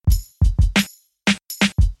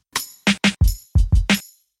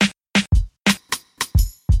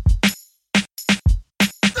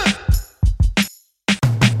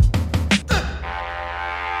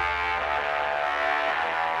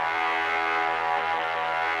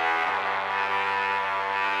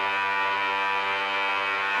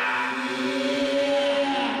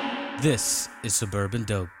This is Suburban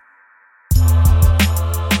Dope.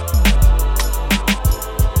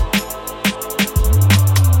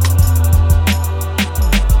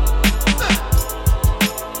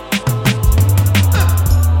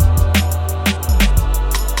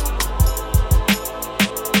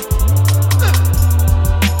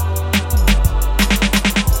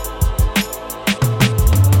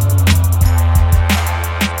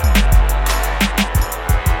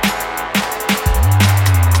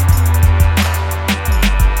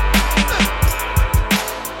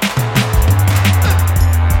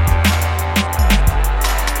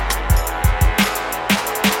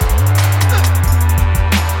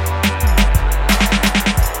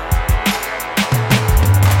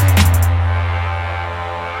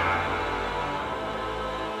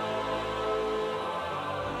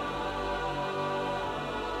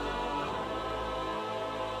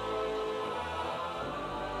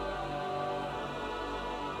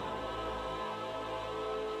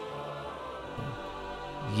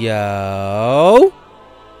 Yo,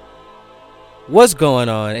 what's going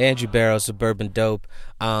on? Andrew Barrow, Suburban Dope.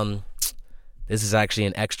 This is actually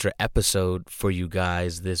an extra episode for you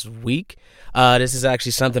guys this week. This is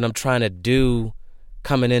actually something I'm trying to do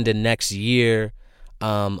coming into next year.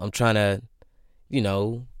 I'm trying to,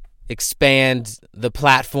 expand the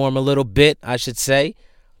platform a little bit, I should say.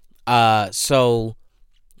 So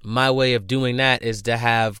my way of doing that is to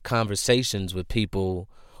have conversations with people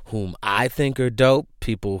whom I think are dope,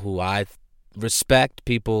 people who I respect,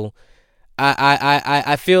 people.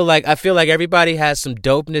 I feel like everybody has some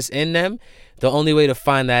dopeness in them. The only way to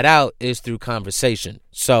find that out is through conversation.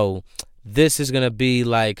 So this is gonna be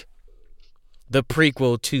like the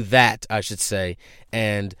prequel to that, I should say.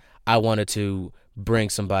 And I wanted to bring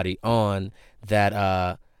somebody on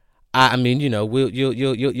that.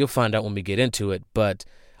 You'll find out when we get into it. But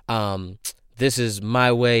this is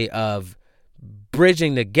my way of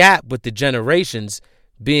bridging the gap with the generations,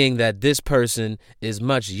 being that this person is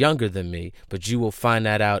much younger than me, but you will find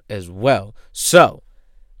that out as well. So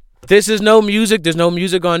this is no music. There's no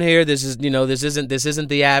music on here. This is, this isn't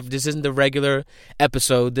the regular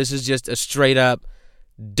episode. This is just a straight up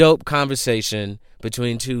dope conversation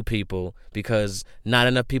between two people, because not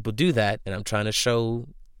enough people do that, and I'm trying to show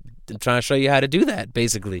you how to do that,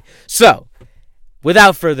 basically. So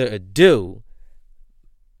without further ado,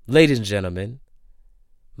 ladies and gentlemen,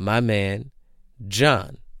 my man,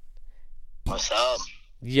 John. What's up?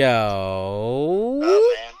 Yo. What's up,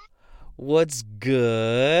 man? What's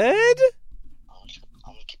good?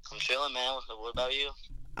 I'm chilling, man. What about you?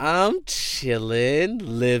 I'm chilling,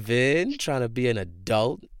 living, trying to be an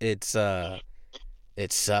adult. It sucks,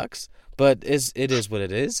 but it is what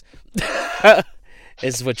it is.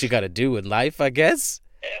 It's what you got to do in life, I guess.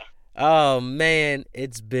 Yeah. Oh man,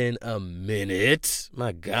 it's been a minute.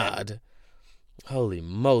 My God. Holy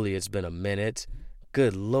moly, it's been a minute.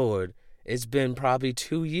 Good Lord. It's been probably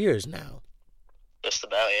 2 years now. Just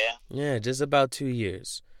about, yeah. Yeah, just about 2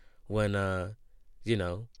 years. When that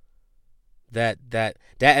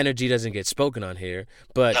energy doesn't get spoken on here,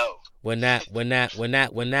 but No. when that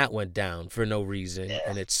went down for no reason, Yeah.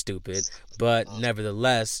 and it's stupid, but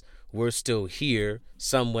nevertheless, we're still here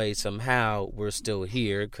some way, somehow. We're still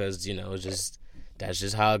here because that's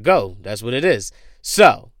just how it go. That's what it is.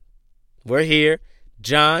 So we're here,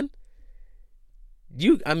 John.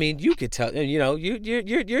 You could tell.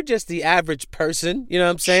 You're just the average person. You know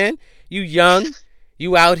what I'm saying? You young,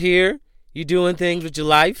 you out here, you doing things with your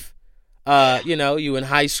life. You in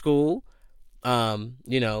high school.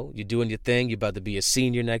 You doing your thing. You about to be a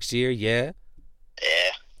senior next year. Yeah.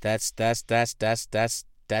 Yeah. That's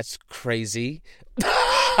crazy.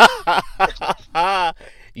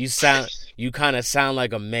 You kind of sound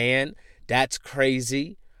like a man. That's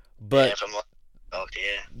crazy. But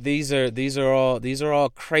these are all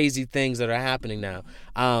crazy things that are happening now.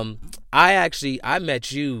 I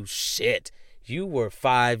met you. Shit, you were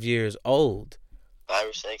 5 years old. 5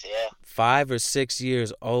 or 6, yeah. 5 or 6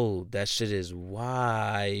 years old. That shit is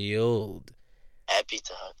wild. At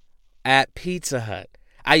Pizza Hut. At Pizza Hut.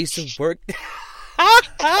 I used to work.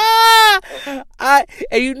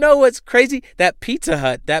 And you know what's crazy? That Pizza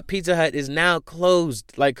Hut is now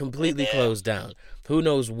closed, like completely closed down. Who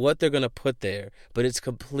knows what they're gonna put there, but it's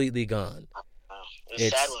completely gone. It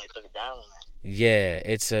was sad when they took it down. Yeah,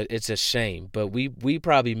 it's a shame. But we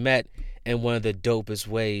probably met in one of the dopest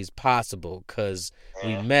ways possible, because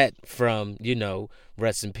we met from,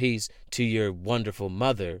 rest in peace to your wonderful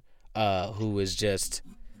mother, who is just,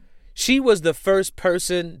 she was the first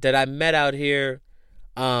person that I met out here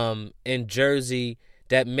in Jersey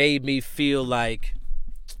that made me feel like,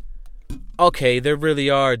 okay, there really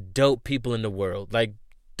are dope people in the world. Like,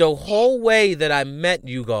 the whole way that I met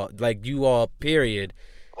you all, period,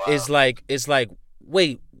 Wow. is like, it's like,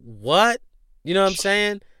 wait, what? You know what I'm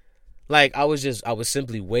saying? Like, I was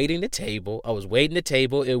simply waiting the table. I was waiting the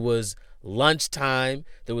table. It was lunchtime.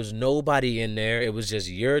 There was nobody in there. It was just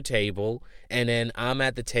your table. And then I'm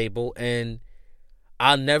at the table, and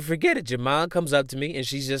I'll never forget it. Jamal comes up to me, and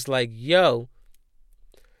she's just like, yo,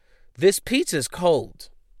 this pizza's cold.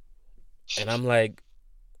 And I'm like,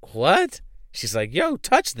 what? She's like, yo,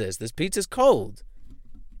 touch this. This pizza's cold.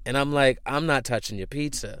 And I'm like, I'm not touching your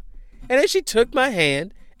pizza. And then she took my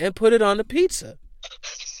hand and put it on the pizza.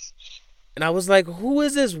 And I was like, who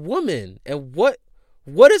is this woman? And what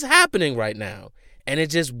is happening right now? And it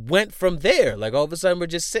just went from there. Like, all of a sudden, we're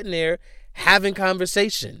just sitting there having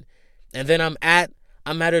conversation. And then I'm at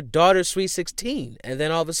her daughter's Sweet 16. And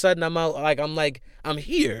then all of a sudden, I'm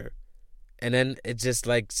here. And then it just,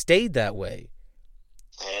 like, stayed that way.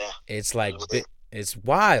 Yeah. It's like, it's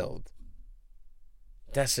wild.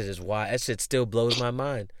 That shit is wild. That shit still blows my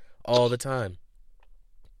mind all the time.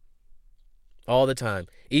 All the time.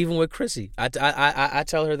 Even with Chrissy. I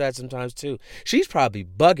tell her that sometimes too. She's probably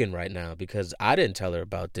bugging right now because I didn't tell her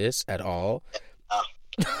about this at all.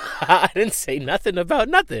 I didn't say nothing about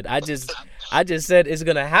nothing. I just said it's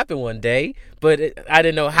going to happen one day, but I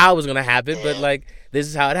didn't know how it was going to happen, but like, this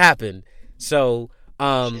is how it happened. So,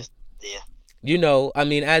 you know, I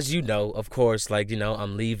mean, as you know, of course, like, you know,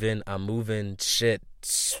 I'm leaving, I'm moving, shit,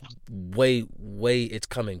 way, it's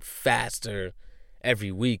coming faster.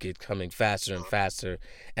 Every week it's coming faster and faster.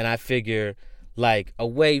 And I figure, like, a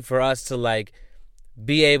way for us to, like,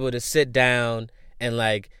 be able to sit down and,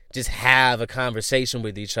 like, just have a conversation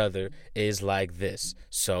with each other is like this.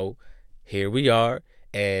 So here we are.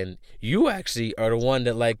 And you actually are the one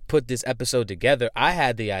that, like, put this episode together. I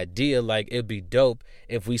had the idea, like, it'd be dope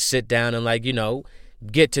if we sit down and, like, you know,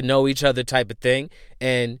 get to know each other type of thing.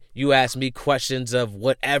 And you ask me questions of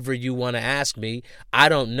whatever you want to ask me. I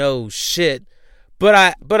don't know shit. But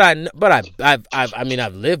I mean,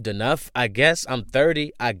 I've lived enough. I guess I'm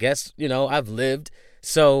 30. I guess, you know, I've lived.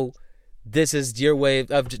 So this is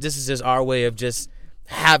this is just our way of just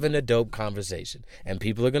having a dope conversation. And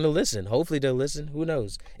people are going to listen. Hopefully they'll listen. Who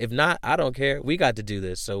knows? If not, I don't care. We got to do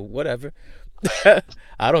this. So whatever.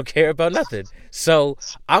 I don't care about nothing. So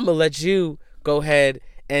I'm going to let you go ahead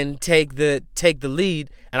and take the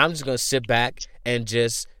lead. And I'm just going to sit back and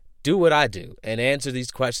just do what I do and answer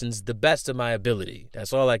these questions the best of my ability.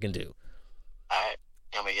 That's all I can do. All right.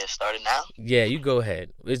 Can we get started now? Yeah, you go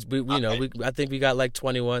ahead. I think we got like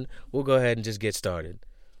 21. We'll go ahead and just get started.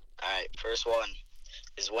 All right. First one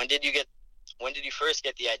is when did you first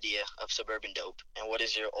get the idea of Suburban Dope, and what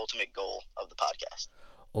is your ultimate goal of the podcast?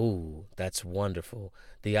 Oh, that's wonderful.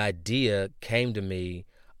 The idea came to me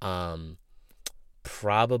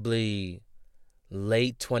probably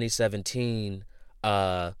late 2017,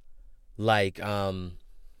 like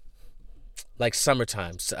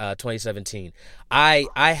summertime, 2017. I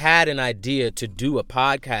had an idea to do a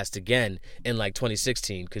podcast again in like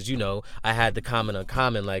 2016 because, you know, I had the Common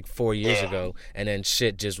Uncommon like 4 years ago, and then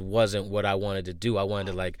shit just wasn't what I wanted to do. I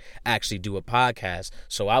wanted to like actually do a podcast,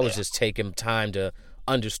 so I was just taking time to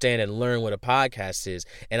understand and learn what a podcast is.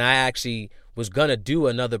 And I actually was gonna do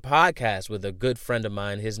another podcast with a good friend of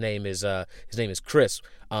mine. His name is Chris.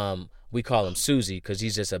 We call him Susie because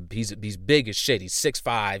he's just he's big as shit. He's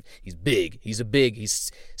 6'5". He's big. He's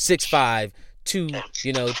 6'5",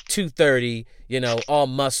 230. You know, all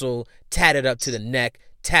muscle, tatted up to the neck,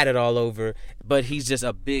 tatted all over. But he's just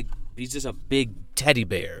a big teddy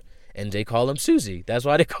bear, and they call him Susie. That's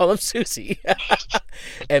why they call him Susie.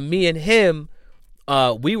 And me and him,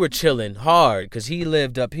 we were chilling hard because he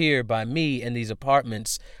lived up here by me in these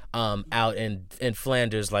apartments out in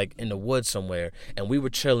Flanders, like in the woods somewhere. And we were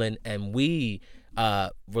chilling, and we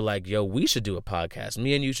were like, yo, we should do a podcast.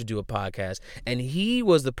 Me and you should do a podcast. And he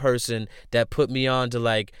was the person that put me on to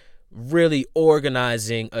like really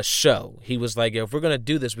organizing a show. He was like, yo, if we're gonna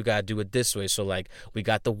do this, we gotta do it this way. So like, we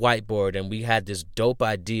got the whiteboard, and we had this dope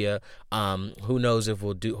idea. Who knows if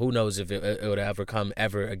it would ever come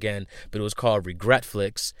ever again, but it was called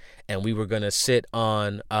Regretflix. And we were gonna sit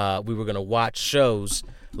on we were gonna watch shows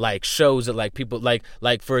that like people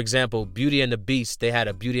like for example, Beauty and the Beast. They had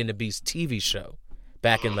a Beauty and the Beast TV show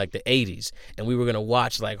back in like the 80s, and we were gonna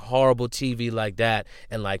watch like horrible TV like that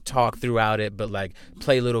and like talk throughout it, but like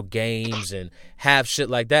play little games and have shit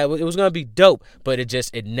like that. It was gonna be dope, but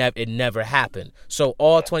it never happened. So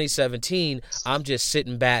all 2017, I'm just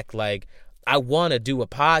sitting back like, I want to do a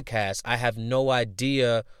podcast. I have no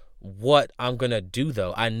idea what I'm going to do,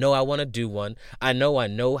 though. I know I want to do one. I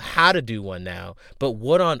know how to do one now. But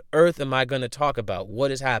what on earth am I going to talk about?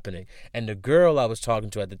 What is happening? And the girl I was talking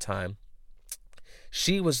to at the time,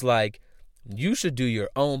 she was like, you should do your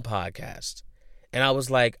own podcast. And I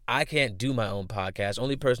was like, I can't do my own podcast.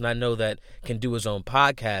 Only person I know that can do his own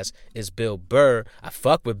podcast is Bill Burr. I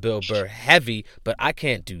fuck with Bill Burr heavy, but I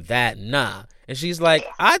can't do that. Nah. And she's like,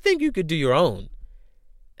 I think you could do your own.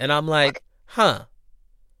 And I'm like, huh.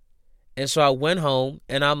 And so I went home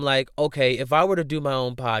and I'm like, okay, if I were to do my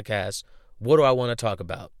own podcast, what do I want to talk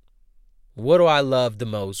about? What do I love the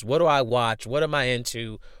most? What do I watch? What am I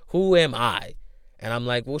into? Who am I? And I'm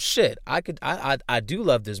like, well, shit, I do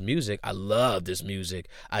love this music. I love this music.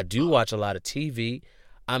 I do watch a lot of TV.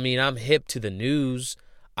 I mean, I'm hip to the news.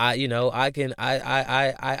 I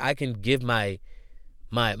can give my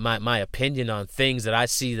opinion on things that I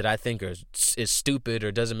see that I think is stupid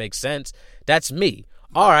or doesn't make sense. That's me.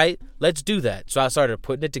 All right, let's do that. So I started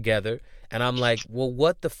putting it together, and I'm like, well,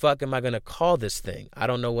 what the fuck am I going to call this thing? I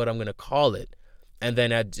don't know what I'm going to call it. And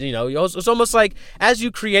then, it's almost like as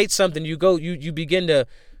you create something, you begin to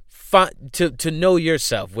know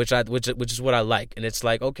yourself, which is what I like. And it's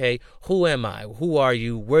like, okay, who am I? Who are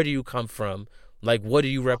you? Where do you come from? Like, what do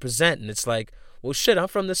you represent? And it's like, well, shit, I'm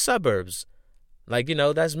from the suburbs. Like,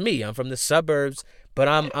 that's me. I'm from the suburbs, but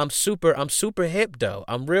I'm super hip though.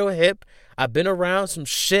 I'm real hip. I've been around some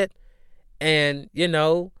shit, and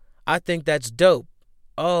I think that's dope.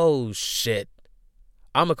 Oh shit,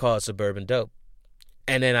 I'ma call it Suburban Dope.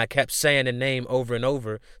 And then I kept saying the name over and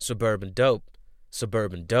over, Suburban Dope,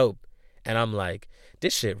 Suburban Dope. And I'm like,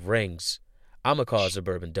 this shit rings. I'ma call it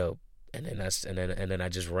Suburban Dope. And then I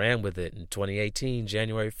just ran with it. In 2018,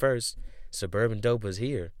 January 1st, Suburban Dope was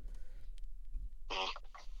here.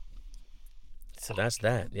 So that's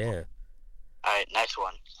that, yeah. All right, next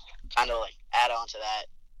one. Kind of like add on to that,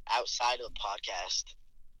 outside of the podcast,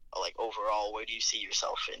 like overall, where do you see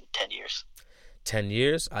yourself in 10 years? 10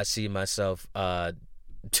 years, I see myself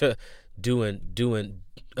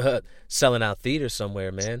selling out theater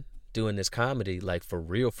somewhere, man. Doing this comedy, like for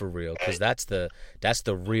real, because that's the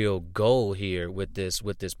real goal here with this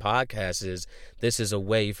podcast. This is a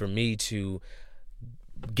way for me to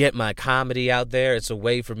get my comedy out there. It's a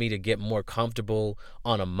way for me to get more comfortable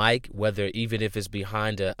on a mic, whether even if it's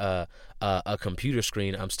behind a computer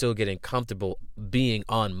screen. I'm still getting comfortable being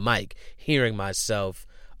on mic, hearing myself,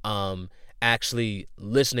 actually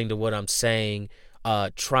listening to what I'm saying,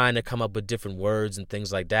 trying to come up with different words and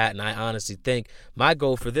things like that. And I honestly think my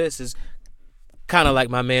goal for this is kind of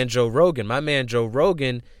like my man Joe Rogan. My man Joe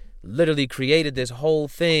Rogan literally created this whole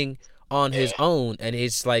thing on his own, and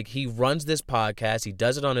it's like he runs this podcast, he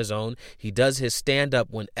does it on his own, he does his stand-up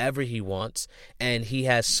whenever he wants, and he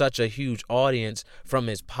has such a huge audience from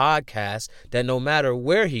his podcast that no matter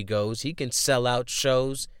where he goes, he can sell out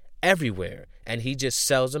shows everywhere, and he just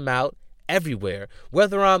sells them out everywhere.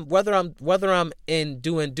 Whether I'm in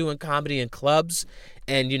doing comedy in clubs,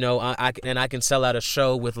 and I can sell out a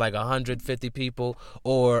show with like 150 people,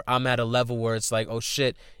 or I'm at a level where it's like, oh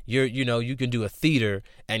shit, you can do a theater,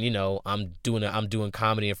 and I'm doing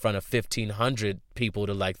comedy in front of 1,500 people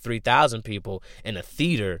to like 3,000 people in a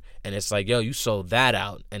theater, and it's like, yo, you sold that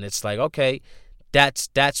out, and it's like, okay, that's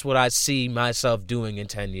what I see myself doing in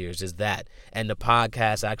 10 years, is that, and the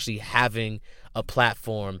podcast actually having a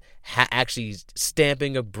platform, actually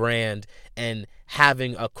stamping a brand and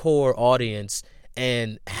having a core audience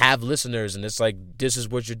and have listeners. And it's like, this is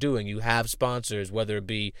what you're doing. You have sponsors, whether it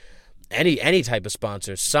be any type of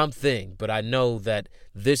sponsor, something. But I know that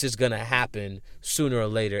this is going to happen sooner or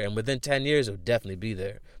later. And within 10 years, it'll definitely be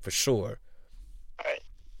there for sure. All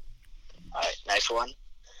right. Next one.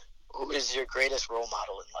 Who is your greatest role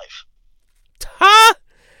model in life? Ha!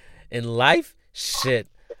 In life? Shit.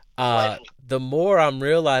 The more I'm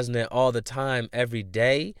realizing it all the time, every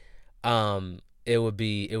day, it would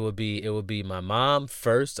be my mom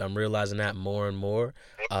first. I'm realizing that more and more.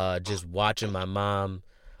 Just watching my mom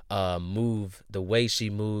move, the way she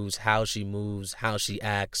moves, how she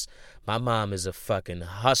acts. My mom is a fucking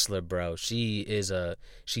hustler, bro. She's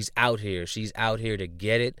out here. She's out here to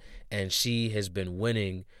get it, and she has been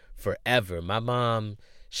winning forever. My mom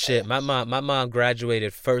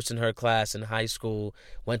graduated first in her class in high school,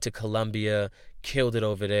 went to Columbia, killed it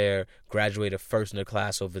over there, graduated first in her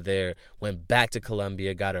class over there, went back to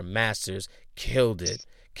Columbia, got her master's, killed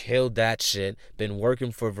that shit, been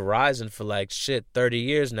working for Verizon for 30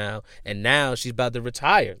 years now, and now she's about to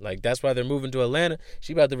retire. Like, that's why they're moving to Atlanta.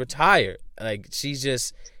 She's about to retire. Like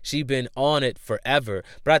she been on it forever.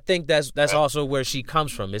 But I think that's also where she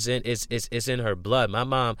comes from. It's in her blood. My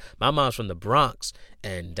mom's from the Bronx,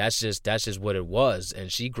 and that's just what it was.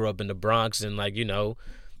 And she grew up in the Bronx, and like, you know,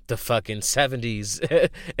 the fucking 70s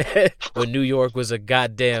when New York was a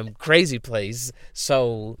goddamn crazy place.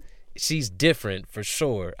 So she's different for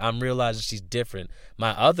sure. I'm realizing she's different.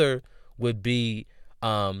 My other would be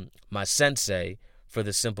my sensei, for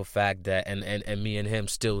the simple fact that and me and him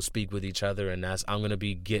still speak with each other, and I'm going to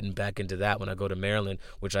be getting back into that when I go to Maryland,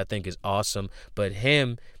 which I think is awesome. But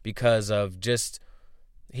him, because of just,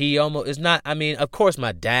 he almost is not, I mean, of course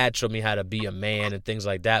my dad showed me how to be a man and things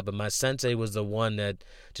like that, but my sensei was the one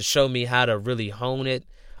to show me how to really hone it,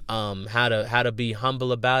 how to be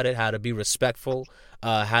humble about it, how to be respectful,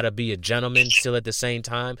 how to be a gentleman still at the same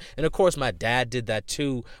time. And of course my dad did that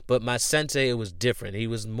too, but my sensei, it was different. He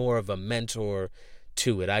was more of a mentor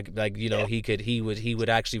to it. He would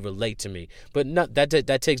actually relate to me. But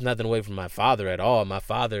that takes nothing away from my father at all. My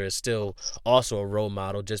father is still also a role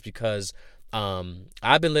model, just because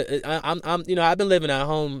I've been living at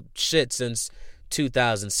home since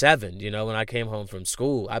 2007. You know, when I came home from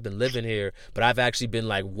school, I've been living here, but I've actually been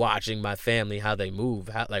like watching my family, how they move,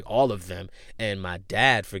 like all of them. And my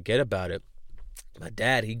dad, forget about it. My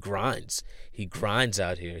dad, he grinds. He grinds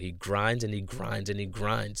out here. He grinds and he grinds and he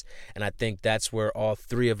grinds. And I think that's where all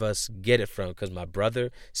three of us get it from. Because my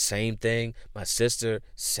brother, same thing. My sister,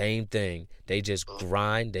 same thing. They just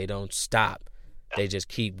grind. They don't stop. They just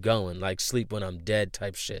keep going. Like sleep when I'm dead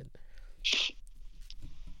type shit.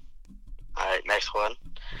 All right, next one.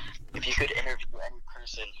 If you could interview any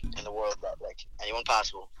person in the world, like anyone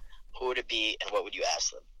possible, who would it be and what would you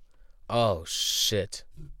ask them? Oh, shit.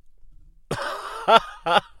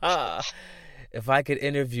 If I could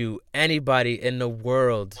interview anybody in the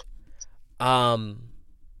world,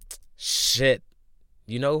 shit.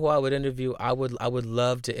 You know who I would interview? I would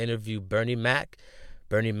love to interview Bernie Mac.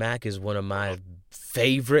 Bernie Mac is one of my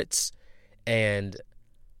favorites, and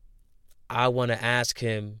I want to ask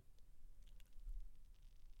him.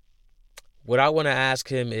 What I want to ask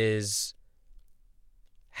him is,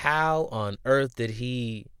 how on earth did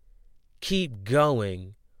he keep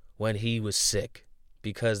going when he was sick?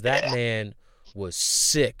 Because that man was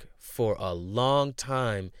sick for a long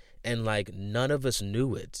time, and like none of us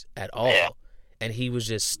knew it at all. And he was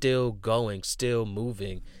just still going, still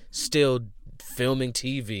moving, still filming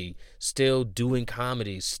TV, still doing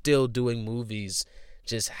comedy, still doing movies.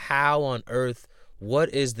 Just how on earth, what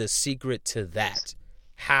is the secret to that?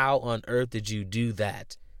 How on earth did you do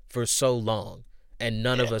that for so long? And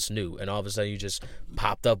none of us knew. And all of a sudden you just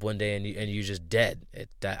popped up one day and you just dead.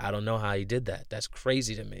 I don't know how he did that. That's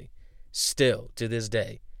crazy to me. Still, to this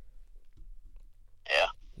day.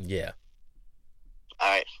 Yeah. All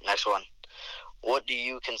right, next one. What do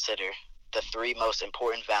you consider the 3 most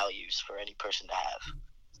important values for any person to have?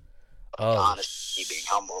 Like honesty, being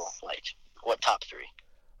humble, like what top 3?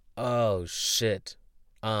 Oh, shit.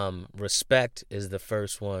 Respect is the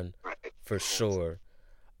first one, for sure.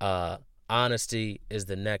 Honesty is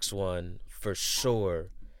the next one, for sure.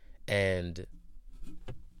 And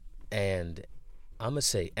I'm going to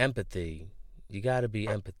say empathy. You got to be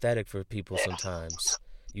empathetic for people sometimes.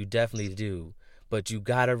 You definitely do. But you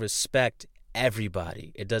got to respect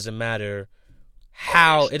everybody. It doesn't matter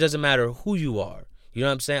it doesn't matter who you are. You know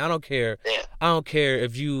what I'm saying? I don't care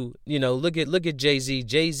if you look at Jay-Z.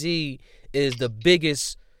 Jay-Z is the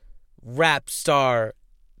biggest rap star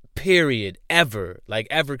period ever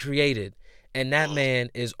created. And that man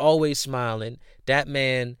is always smiling. That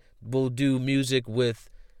man will do music with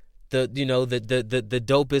the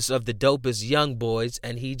dopest of the dopest young boys,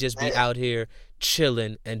 and he just be out here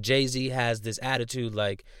chilling. And Jay-Z has this attitude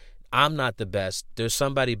like, I'm not the best. There's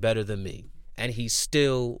somebody better than me. And he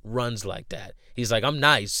still runs like that. He's like, I'm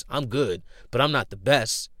nice, I'm good, but I'm not the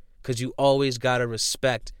best. Because you always got to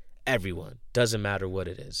respect everyone. Doesn't matter what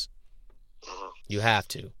it is. You have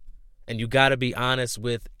to. And you got to be honest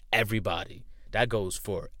with everybody. That goes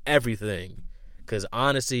for everything. Because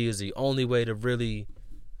honesty is the only way to really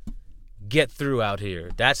get through out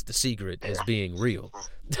here. That's the secret, is being real.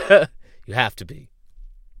 You have to be.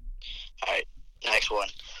 All right, next one.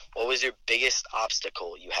 What was your biggest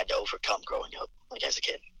obstacle you had to overcome growing up, like as a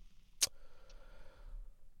kid?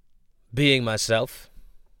 Being myself.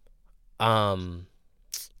 I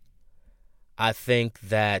think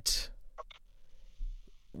that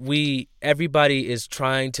everybody is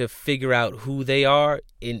trying to figure out who they are.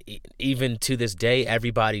 Even to this day,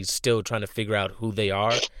 everybody's still trying to figure out who they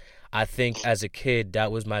are. I think as a kid,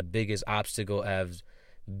 that was my biggest obstacle, as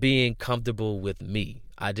being comfortable with me.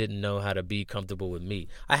 I didn't know how to be comfortable with me.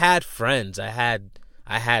 I had friends. I had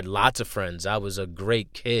I had lots of friends. I was a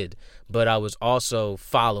great kid, but I was also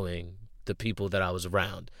following the people that I was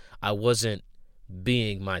around. I wasn't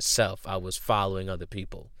being myself. I was following other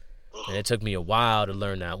people. And it took me a while to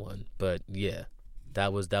learn that one. But yeah,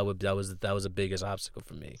 that was the biggest obstacle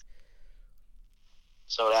for me.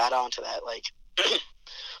 So to add on to that, like,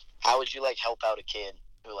 how would you like help out a kid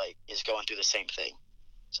who like is going through the same thing?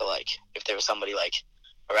 So like, if there was somebody like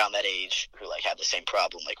around that age who like had the same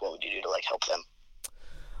problem, like, what would you do to like help them?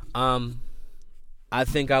 I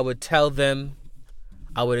think I would tell them,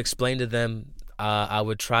 I would explain to them, I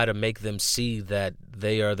would try to make them see that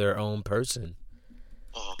they are their own person.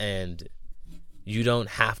 And you don't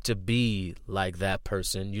have to be like that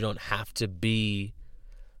person. You don't have to be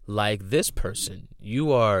like this person.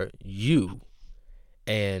 You are you.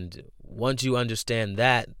 And once you understand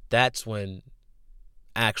that, that's when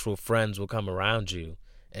actual friends will come around you.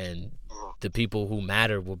 And the people who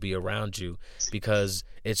matter will be around you, because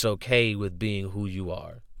it's okay with being who you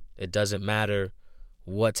are. It doesn't matter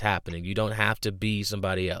what's happening. You don't have to be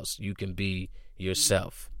somebody else. You can be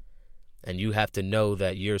yourself. And you have to know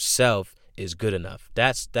that yourself is good enough.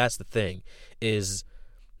 That's the thing, is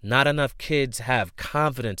not enough kids have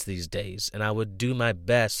confidence these days. And I would do my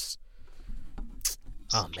best.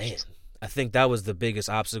 Oh, man. I think that was the biggest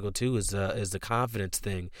obstacle, too, is the confidence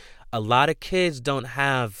thing. A lot of kids don't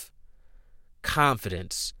have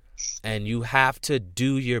confidence, and you have to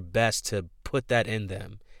do your best to put that in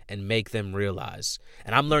them and make them realize.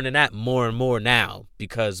 And I'm learning that more and more now,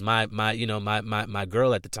 because my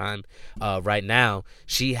girl at the time, right now,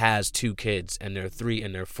 she has 2 kids, and they're 3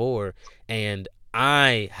 and they're 4, and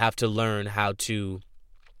I have to learn how to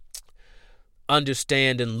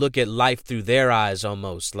understand and look at life through their eyes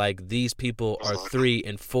almost. Like, these people are 3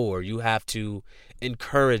 and 4. You have to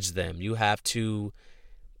encourage them. You have to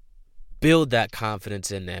build that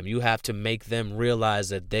confidence in them. You have to make them realize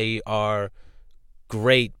that they are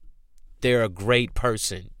great. They're a great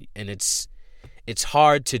person. And it's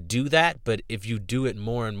hard to do that, but if you do it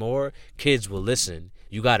more and more, kids will listen.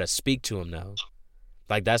 You got to speak to them now.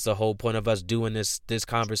 Like, that's the whole point of us doing this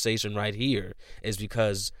conversation right here, is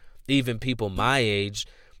because even people my age,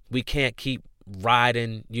 we can't keep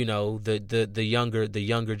riding, the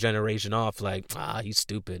younger generation off like, he's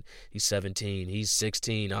stupid. He's 17. He's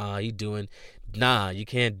 16. He doing. Nah, you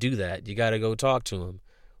can't do that. You got to go talk to him.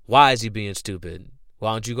 Why is he being stupid?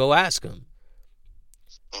 Why don't you go ask him?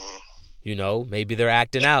 Maybe they're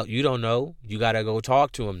acting out. You don't know. You got to go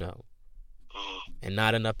talk to him now. And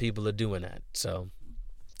not enough people are doing that. So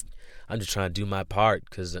I'm just trying to do my part,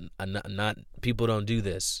 because not people don't do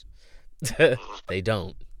this. They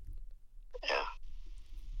don't. Yeah.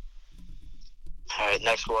 All right,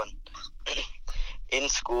 next one. In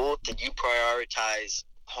school, did you prioritize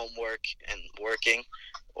homework and working,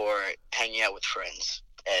 or hanging out with friends?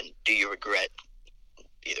 And do you regret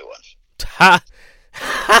either one?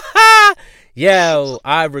 Yeah,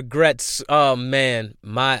 I regret. Oh man,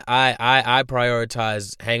 I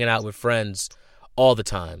prioritize hanging out with friends all the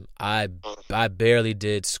time. I barely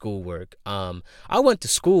did schoolwork. I went to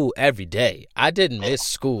school every day. I didn't miss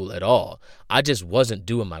school at all. I just wasn't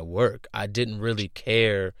doing my work. I didn't really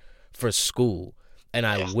care for school, and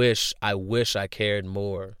I wish I cared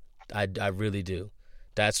more. I really do.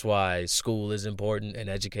 That's why school is important and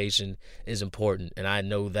education is important, and I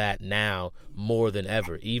know that now more than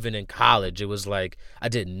ever. Even in college, it was like I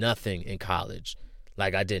did nothing in college.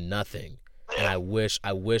 Like, I did nothing. And I wish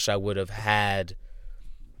I would have had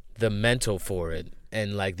the mental for it,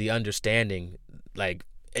 and like the understanding, like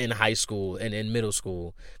in high school and in middle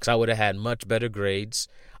school, because I would have had much better grades.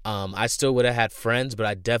 I still would have had friends, but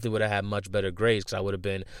I definitely would have had much better grades, because I would have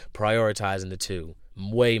been prioritizing the two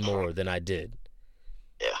way more than I did.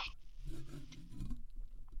 Yeah.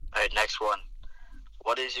 All right, next one.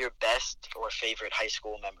 What is your best or favorite high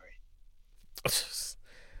school memory?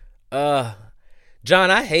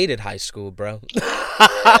 John, I hated high school, bro. Yeah. We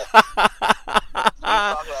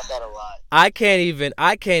talk about that a lot. I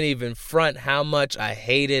can't even front how much I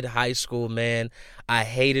hated high school, man. I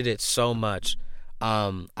hated it so much.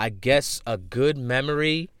 I guess a good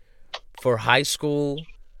memory for high school,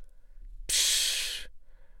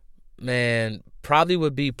 man, probably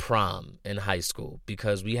would be prom in high school,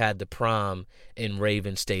 because we had the prom in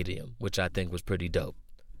Raven Stadium, which I think was pretty dope.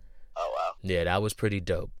 Oh, wow. Yeah, that was pretty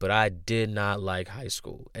dope. But I did not like high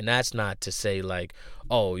school. And that's not to say like,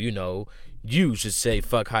 oh, you should say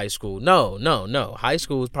fuck high school. No. High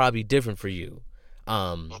school was probably different for you.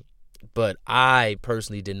 But I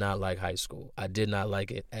personally did not like high school. I did not like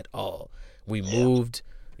it at all. We moved,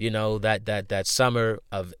 that summer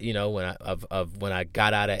of when I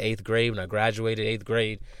got out of 8th grade, when I graduated 8th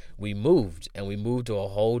grade, we moved to a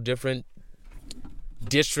whole different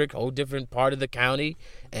district, whole different part of the county,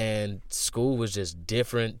 and school was just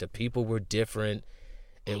different. The people were different.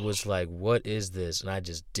 It was like, what is this? And I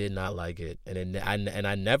just did not like it, and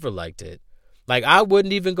I never liked it. Like, I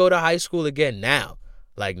wouldn't even go to high school again now.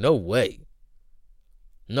 Like, no way.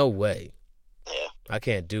 No way. Yeah. I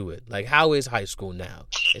can't do it. Like, how is high school now?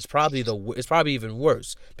 It's probably even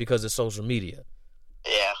worse because of social media.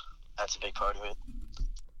 Yeah, that's a big part of it.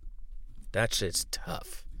 That shit's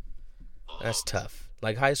tough. That's tough.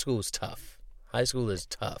 Like, high school is tough. High school is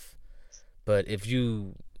tough. But if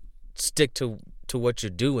you stick to what you're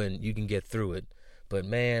doing, you can get through it. But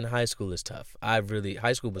man, high school is tough.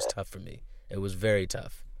 High school was tough for me. It was very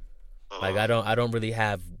tough. Like, I don't really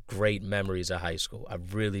have great memories of high school. I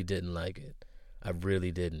really didn't like it. I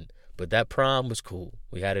really didn't. But that prom was cool.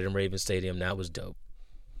 We had it in Raven Stadium. That was dope.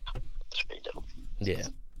 That's pretty dope. Yeah.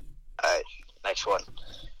 All right, next one.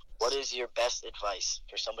 What is your best advice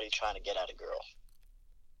for somebody trying to get at a girl?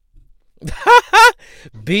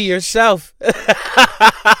 Be yourself.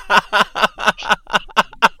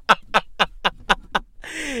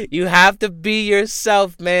 You have to be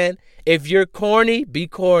yourself, man. If you're corny, be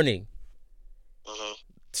corny. Mm-hmm.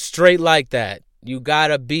 Straight like that. You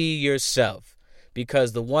gotta be yourself.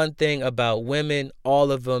 Because the one thing about women,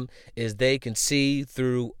 all of them, is they can see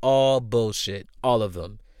through all bullshit. All of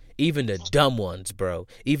them. Even the dumb ones, bro.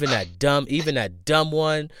 Even that dumb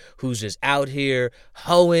one who's just out here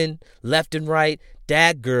hoeing left and right.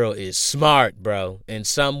 That girl is smart, bro. In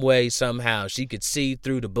some way, somehow, she could see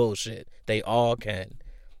through the bullshit. They all can.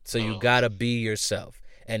 So you gotta be yourself.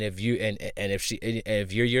 And if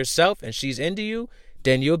you're yourself and she's into you,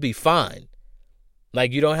 then you'll be fine.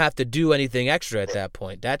 Like, you don't have to do anything extra at that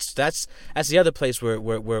point. That's the other place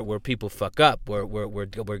where people fuck up,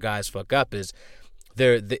 where guys fuck up is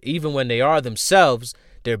even when they are themselves,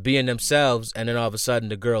 they're being themselves, and then all of a sudden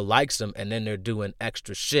the girl likes them, and then they're doing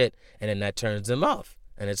extra shit, and then that turns them off.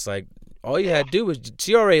 And it's like, all you had to do was,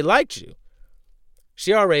 she already liked you.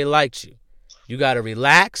 You got to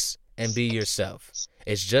relax and be yourself.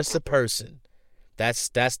 It's just a person. That's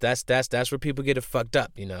where people get it fucked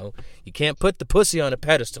up, you know. You can't put the pussy on a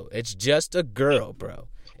pedestal. It's just a girl, bro.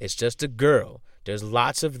 It's just a girl. There's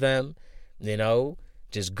lots of them, you know.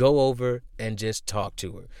 Just go over and just talk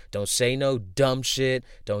to her. Don't say no dumb shit.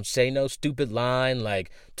 Don't say no stupid line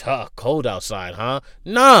like, cold outside, huh?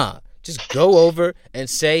 Nah. Just go over and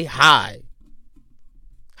say hi.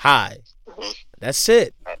 Hi. That's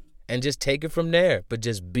it. And just take it from there. But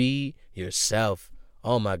just be yourself.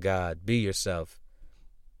 Oh, my God. Be yourself.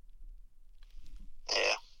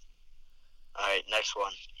 Yeah. All right, next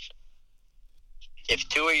one. If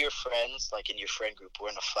two of your friends, like in your friend group, were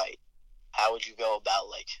in a fight, how would you go about,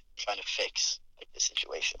 like, trying to fix, like, the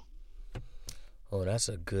situation? Oh, that's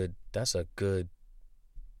a good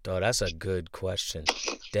question.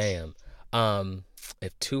 Damn.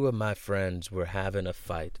 If two of my friends were having a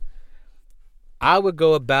fight, I would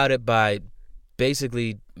go about it by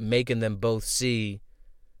basically making them both see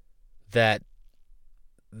that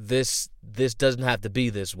this doesn't have to be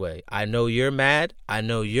this way. I know you're mad.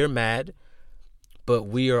 But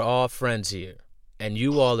we are all friends here. And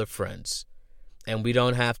you all are friends. And we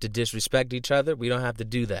don't have to disrespect each other. We don't have to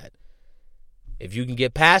do that. If you can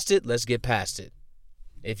get past it, let's get past it.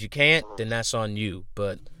 If you can't, then that's on you.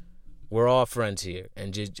 But we're all friends here.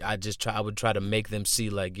 And I would try to make them see,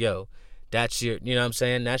 like, yo, that's your, you know what I'm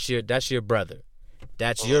saying? That's your brother.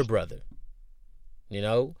 That's your brother. You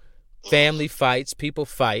know? Family fights, people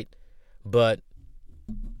fight, but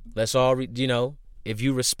let's all, if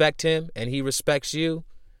you respect him and he respects you,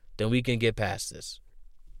 then we can get past this.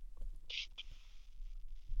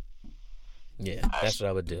 Yeah, that's what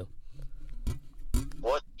I would do.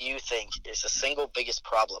 What do you think is the single biggest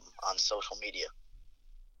problem on social media?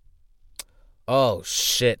 Oh,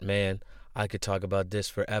 shit, man. I could talk about this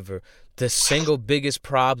forever. The single biggest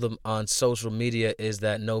problem on social media is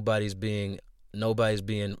that nobody's being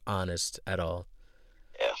honest at all.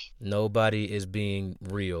 Yeah. Nobody is being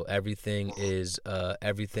real. Everything is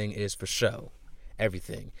for show.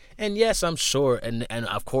 Everything. And yes, I'm sure, and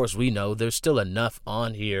of course we know there's still enough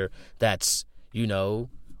on here that's,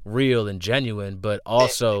 real and genuine, but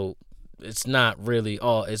also it's not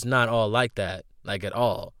all like that, like at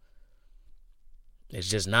all. It's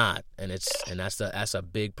just not. And that's a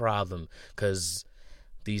big problem, because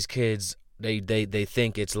these kids, they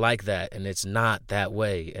think it's like that, and it's not that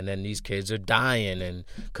way. And then these kids are dying and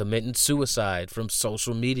committing suicide from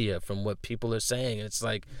social media, from what people are saying. It's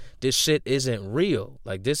like, this shit isn't real.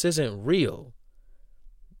 Like, this isn't real.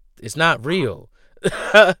 It's not real.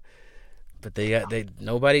 But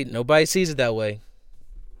nobody sees it that way.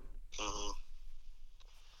 Mm-hmm.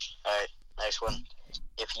 All right, next one.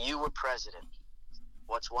 If you were president,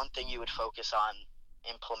 what's one thing you would focus on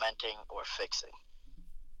implementing or fixing?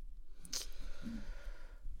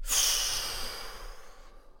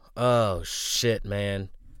 Oh shit, man.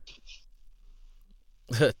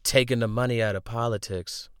 Taking the money out of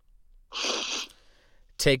politics.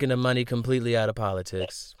 Taking the money completely out of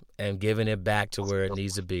politics and giving it back to where it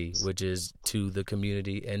needs to be, which is to the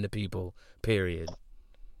community and the people, period.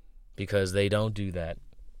 Because they don't do that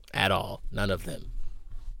at all. None of them.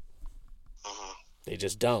 They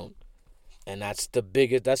just don't. And that's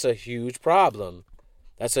a huge problem.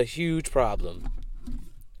 That's a huge problem.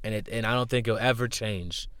 And I don't think it'll ever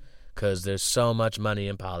change because there's so much money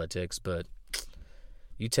in politics, but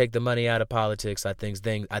you take the money out of politics, I think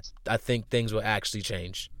things will actually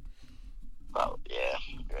change. Oh, yeah,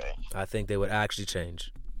 right. I think they would actually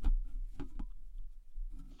change.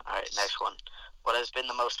 All right, next one. What has been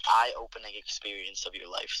the most eye-opening experience of your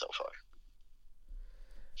life so far?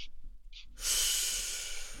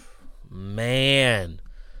 Man.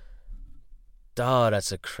 Oh,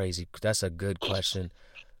 that's a good question.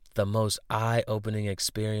 The most eye-opening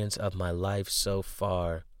experience of my life so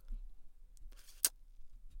far.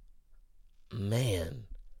 Man.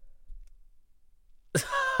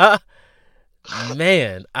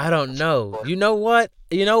 Man, I don't know. You know what?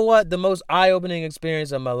 The most eye-opening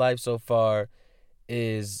experience of my life so far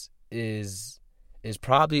is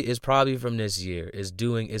probably from this year. Is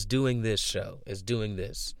doing this show. Is doing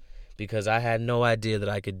this. Because I had no idea that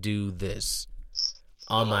I could do this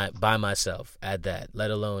by myself at that,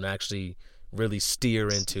 let alone actually really steer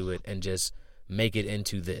into it and just make it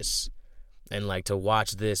into this. And like to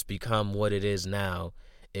watch this become what it is now,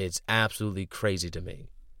 it's absolutely crazy to me.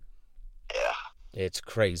 Yeah. It's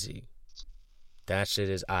crazy. That shit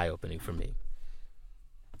is eye-opening for me.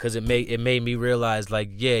 Cause it made me realize, like,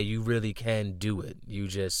 yeah, you really can do it. You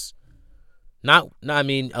just some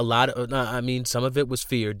of it was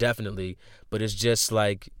fear, definitely, but it's just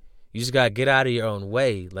like you just gotta get out of your own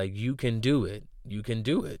way. Like, you can do it. You can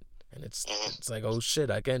do it. And it's like, oh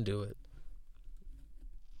shit, I can do it.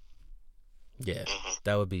 Yeah,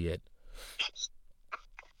 that would be it.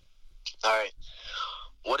 All right.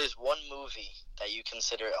 What is one movie that you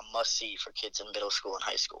consider a must-see for kids in middle school and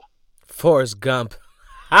high school? Forrest Gump.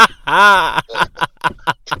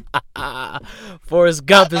 Forrest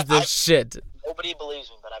Gump is the shit. Nobody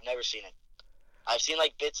believes me, but I've never seen it. I've seen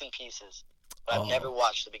like bits and pieces, but I've never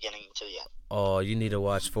watched the beginning to the end. Oh, you need to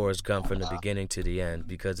watch Forrest Gump from the beginning to the end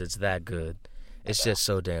because it's that good. It's just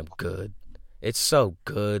so damn good. It's so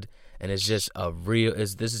good, and it's just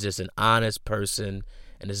this is just an honest person,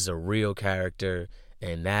 and this is a real character,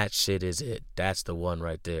 and that shit is it. That's the one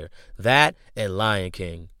right there. That and Lion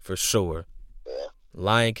King, for sure. Yeah.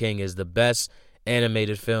 Lion King is the best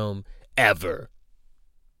animated film ever.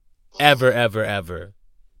 Ever, ever, ever.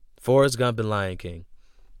 Forrest Gump and Lion King.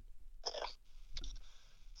 Yeah.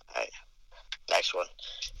 All right. Next one.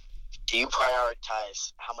 Do you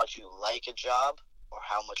prioritize how much you like a job or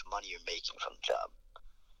how much money you're making from the job?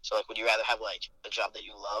 So, like, would you rather have, like, a job that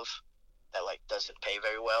you love that, like, doesn't pay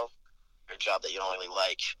very well, or a job that you don't really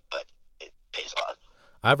like, but it pays a lot?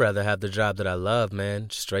 I'd rather have the job that I love, man.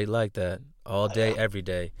 Straight like that. All day, every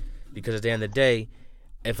day. Because at the end of the day,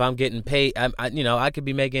 if I'm getting paid, I could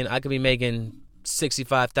be making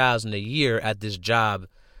 $65,000 a year at this job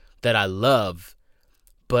that I love,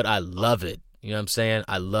 but I love it. You know what I'm saying?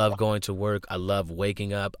 I love going to work. I love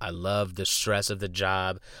waking up. I love the stress of the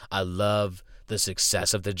job. I love the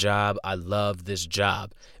success of the job. I love this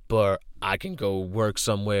job. But I can go work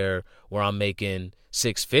somewhere where I'm making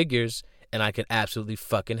six figures and I can absolutely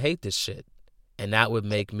fucking hate this shit. And that would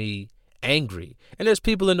make me angry. And there's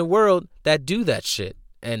people in the world that do that shit.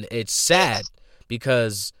 And it's sad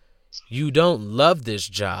because you don't love this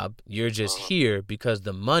job. You're just here because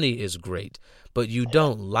the money is great, but you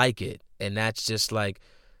don't like it. And that's just like,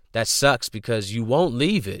 that sucks because you won't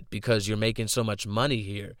leave it because you're making so much money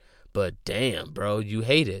here. But damn, bro, you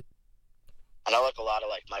hate it. I know, like, a lot of,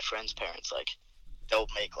 like, my friends' parents, like, they'll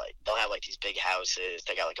have, like, these big houses.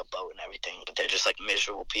 They got, like, a boat and everything, but they're just, like,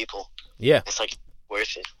 miserable people. Yeah. It's, like,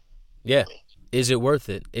 worth it. Yeah. Is it worth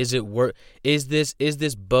it? Is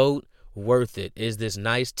this boat worth it? Is this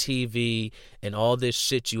nice TV and all this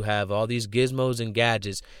shit you have, all these gizmos and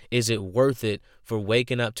gadgets, is it worth it for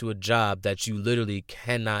waking up to a job that you literally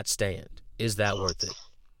cannot stand? Is that worth it?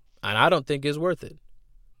 And I don't think it's worth it.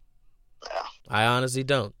 Yeah. I honestly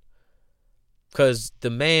don't. Because the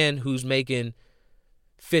man who's making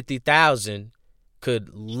 $50,000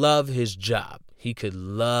 could love his job. He could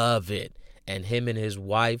love it. And him and his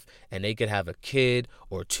wife, and they could have a kid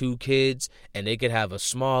or 2 kids, and they could have a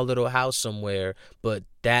small little house somewhere, but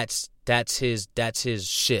that's his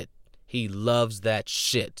shit. He loves that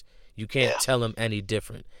shit. You can't tell him any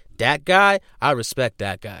different. That guy, I respect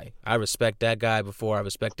that guy. I respect that guy before I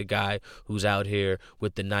respect the guy who's out here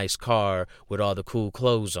with the nice car with all the cool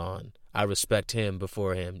clothes on. I respect him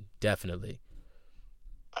before him, definitely.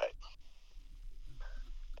 All right.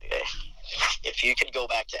 Okay. If you could go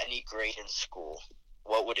back to any grade in school,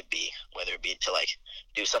 what would it be? Whether it be to like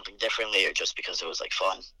do something differently or just because it was like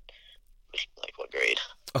fun. Like what grade?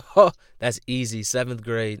 Oh, that's easy. 7th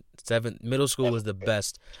grade. Middle school was the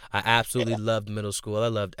best. I absolutely loved middle school. I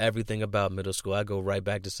loved everything about middle school. I go right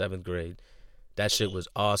back to 7th grade. That shit was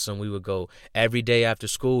awesome. We would go every day after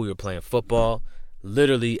school. We were playing football.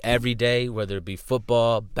 Literally every day, whether it be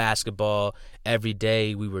football, basketball, every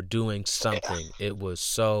day we were doing something. It was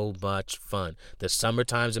so much fun. The summer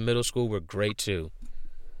times in middle school were great too.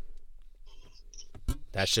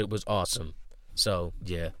 That shit was awesome. So,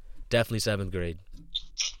 yeah, definitely 7th grade.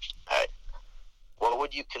 All right. What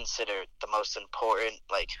would you consider the most important,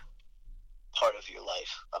 like, part of your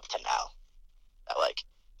life up to now that, like,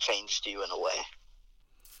 changed you in a way?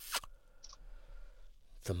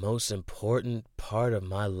 The most important part of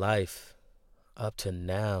my life up to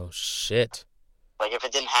now, shit. Like, if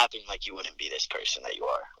it didn't happen, like, you wouldn't be this person that you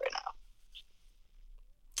are right now.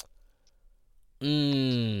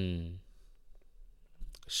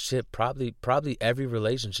 Shit, probably every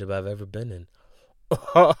relationship I've ever been in.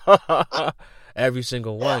 Every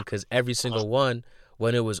single one, because every single one,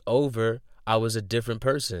 when it was over, I was a different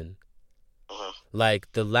person.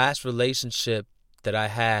 Like the last relationship that I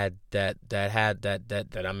had that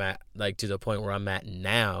I'm at, like to the point where I'm at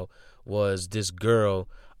now, was this girl,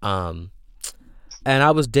 and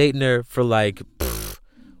I was dating her for like,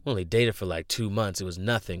 only dated for like 2 months. It was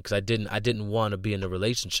nothing because I didn't want to be in a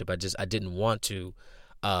relationship. I didn't want to,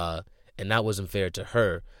 and that wasn't fair to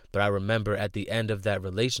her. But I remember at the end of that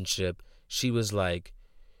relationship, she was like,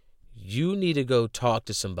 you need to go talk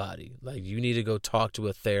to somebody. Like, you need to go talk to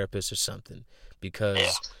a therapist or something,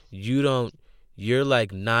 because you're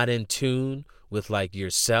like not in tune with like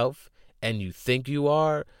yourself, and you think you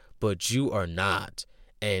are, but you are not.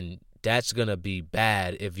 And that's going to be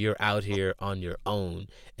bad if you're out here on your own.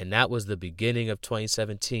 And that was the beginning of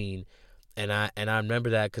 2017. And I remember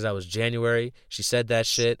that because I was January. She said that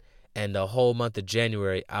shit. And the whole month of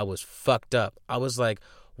January, I was fucked up. I was like,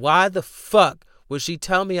 why the fuck would she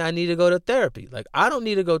tell me I need to go to therapy? Like, I don't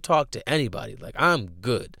need to go talk to anybody. Like, I'm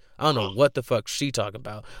good. I don't know what the fuck she talking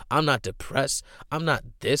about. I'm not depressed. I'm not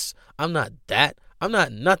this. I'm not that. I'm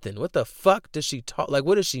not nothing. What the fuck does she talk? Like,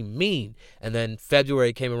 what does she mean? And then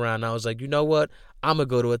February came around and I was like, you know what? I'm going to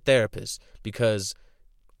go to a therapist, because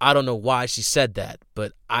I don't know why she said that,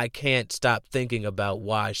 but I can't stop thinking about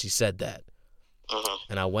why she said that.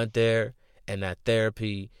 And I went there, and that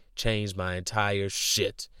therapy changed my entire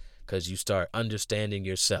shit, because you start understanding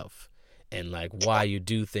yourself and like why you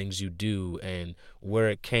do things you do and where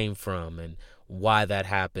it came from and why that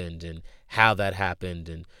happened and how that happened.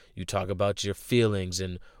 And you talk about your feelings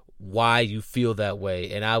and why you feel that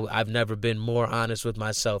way. And I've never been more honest with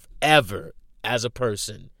myself ever as a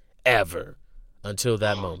person, ever, until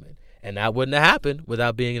that moment. And that wouldn't have happened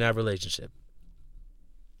without being in that relationship.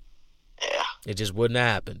 Yeah. It just wouldn't have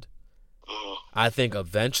happened. I think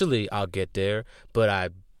eventually I'll get there, but I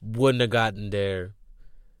wouldn't have gotten there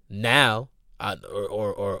now,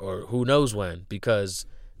 or who knows when, because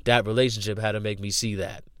that relationship had to make me see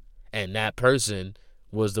that, and that person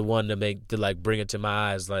was the one to like bring it to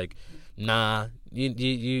my eyes. Like, nah,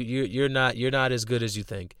 you're not as good as you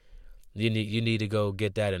think. You need to go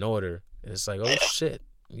get that in order. And it's like, oh shit,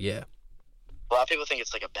 yeah. A lot of people think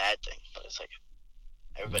it's like a bad thing, but it's like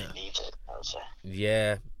everybody needs it, I would say.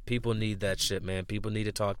 Yeah, people need that shit, man. People need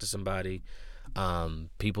to talk to somebody.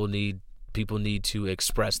 People need to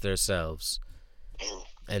express themselves,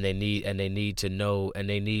 and they need to know, and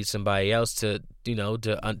they need somebody else to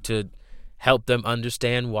to help them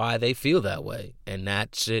understand why they feel that way. And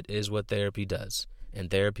that shit is what therapy does, and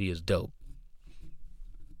therapy is dope.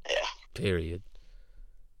 Yeah. Period.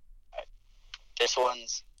 Right. This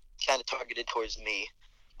one's kind of targeted towards me.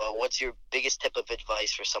 But what's your biggest tip of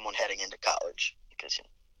advice for someone heading into college? Because you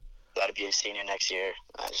got to be a senior next year.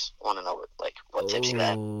 I just want to know what tips you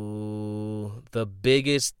got. The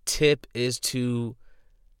biggest tip is to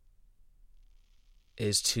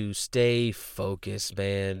stay focused,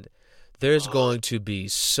 man. There's going to be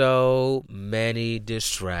so many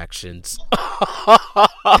distractions.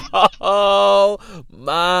 Oh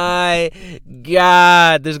my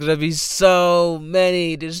God, there's going to be so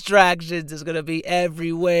many distractions. It's going to be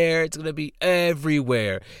everywhere. It's going to be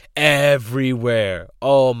everywhere. Everywhere.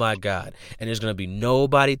 Oh, my God. And there's going to be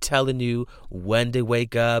nobody telling you when to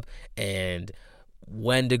wake up and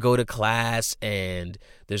when to go to class. And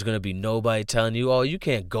there's going to be nobody telling you, oh, you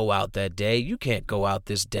can't go out that day. You can't go out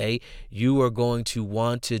this day. You are going to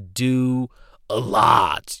want to do a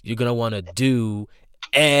lot. You're going to want to do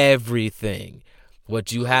everything.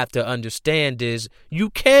 What you have to understand is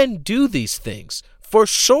you can do these things. For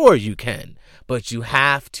sure you can. But you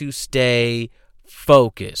have to stay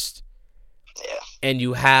focused. Yeah. And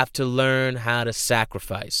you have to learn how to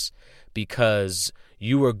sacrifice, because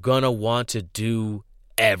you are going to want to do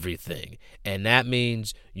everything. And that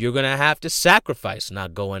means you're going to have to sacrifice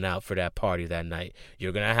not going out for that party that night.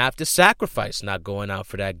 You're going to have to sacrifice not going out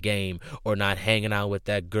for that game or not hanging out with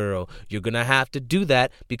that girl. You're going to have to do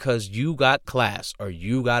that because you got class, or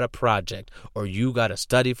you got a project, or you got to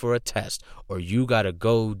study for a test, or you got to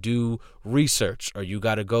go do research, or you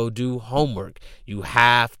got to go do homework. You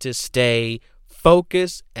have to stay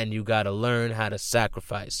focused, and you got to learn how to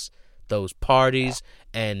sacrifice those parties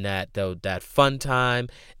and that fun time,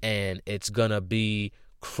 and it's gonna be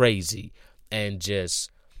crazy. And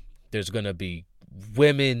just, there's gonna be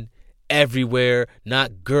women everywhere,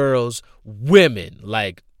 not girls, women.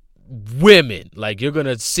 Like you're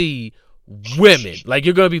gonna see women. Like,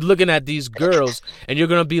 you're gonna be looking at these girls and you're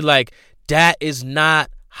gonna be like, that is not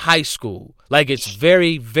high school. Like, it's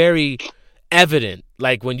very, very evident.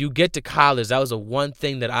 Like, when you get to college, that was the one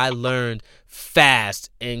thing that I learned fast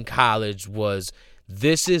in college was,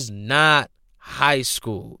 this is not high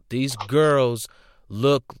school. These girls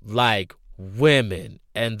look like women,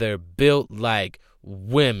 and they're built like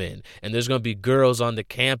women. And there's going to be girls on the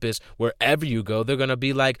campus, wherever you go, they're going to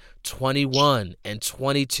be like 21 and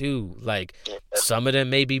 22. Like, some of them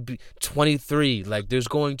may be 23. Like, there's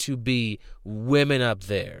going to be women up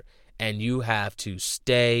there, and you have to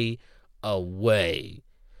stay away.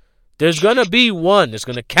 There's going to be one that's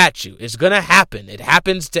going to catch you. It's going to happen. It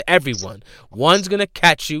happens to everyone. One's going to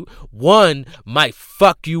catch you. One might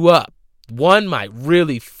fuck you up. One might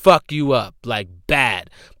really fuck you up, like bad.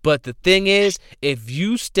 But the thing is, if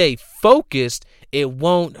you stay focused, it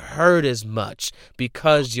won't hurt as much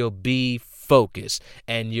because you'll be focused,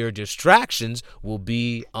 and your distractions will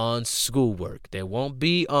be on schoolwork. They won't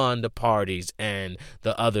be on the parties and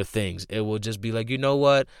the other things. It will just be like, you know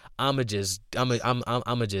what? I'ma just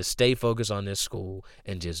stay focused on this school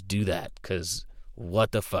and just do that, cause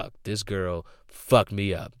what the fuck? This girl fucked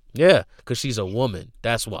me up. Yeah, cause she's a woman.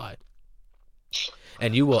 That's why.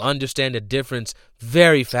 And you will understand the difference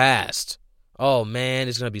very fast. Oh man,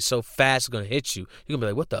 it's gonna be so fast. It's gonna hit you. You're gonna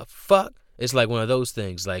be like, what the fuck? It's like one of those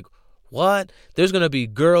things. Like, what? There's gonna be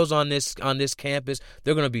girls on this campus.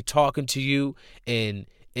 They're gonna be talking to you in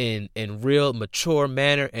real mature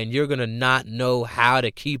manner, and you're gonna not know how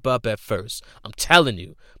to keep up at first. I'm telling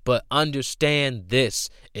you. But understand this: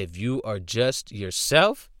 if you are just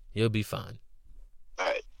yourself, you'll be fine. All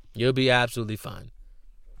right. You'll be absolutely fine.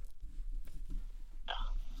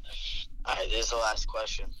 All right. This is the last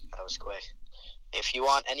question. That was quick. If you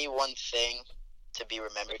want any one thing to be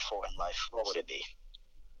remembered for in life, what would it be?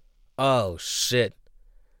 Oh shit.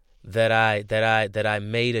 That I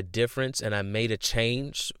made a difference and I made a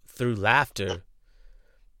change through laughter.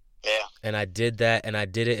 Yeah. And I did that, and I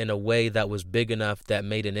did it in a way that was big enough that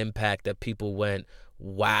made an impact that people went,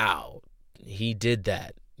 wow, he did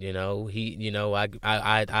that.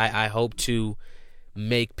 I hope to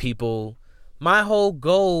make people, my whole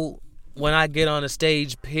goal when I get on a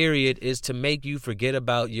stage, period, is to make you forget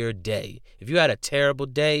about your day. If you had a terrible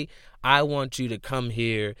day, I want you to come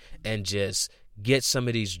here and just get some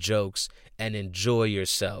of these jokes and enjoy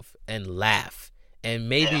yourself and laugh. And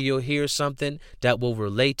maybe you'll hear something that will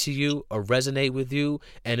relate to you or resonate with you,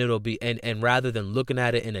 and it'll be, and rather than looking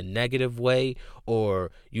at it in a negative way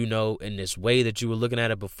or, in this way that you were looking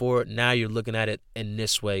at it before, now you're looking at it in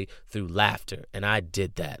this way through laughter. And I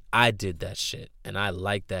did that. I did that shit. And I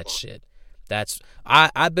like that shit.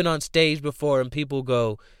 I've been on stage before and people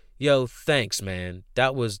go, yo, thanks, man.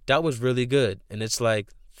 That was really good. And it's like,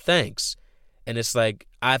 thanks. And it's like,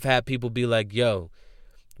 I've had people be like, yo,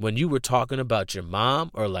 when you were talking about your mom,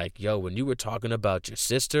 or like, yo, when you were talking about your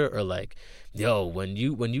sister, or like, yo, when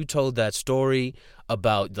you told that story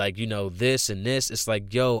about, like, this and this, it's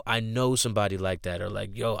like, yo, I know somebody like that, or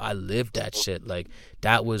like, yo, I lived that shit. Like,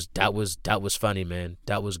 that was funny, man.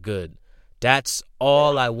 That was good. That's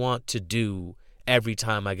all I want to do every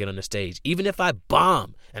time I get on the stage. Even if I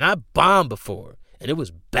bomb, and I bombed before, and it was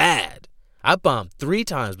bad. I bombed 3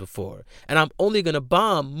 times before, and I'm only going to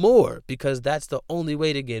bomb more because that's the only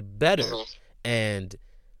way to get better. And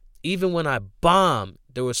even when I bombed,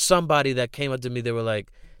 there was somebody that came up to me. They were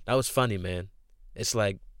like, "That was funny, man." It's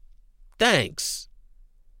like, thanks.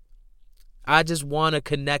 I just want to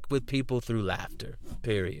connect with people through laughter.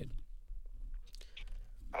 Period.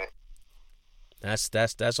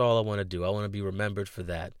 That's all I want to do. I want to be remembered for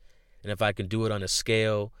that. And if I can do it on a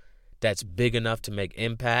scale that's big enough to make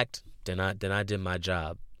impact, then I did my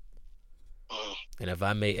job. And if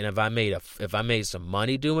I made some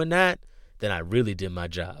money doing that, then I really did my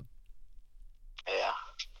job. Yeah.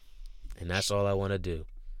 And that's all I want to do.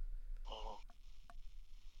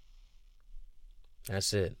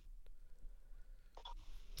 That's it.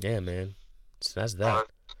 Yeah, man. So that's that.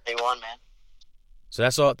 They won, man. So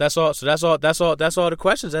that's all the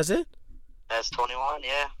questions. That's it? That's 21,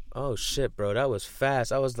 yeah. Oh shit, bro. That was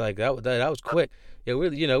fast. I was like that was quick. Yeah,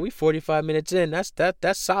 we 45 minutes in. That's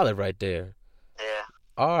solid right there. Yeah.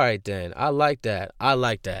 All right then. I like that.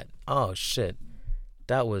 Oh shit.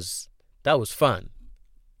 That was fun.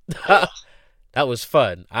 That was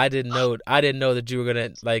fun. I didn't know that you were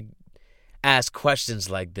going to like ask questions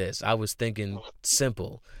like this. I was thinking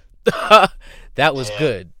simple. That was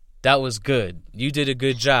good. That was good. You did a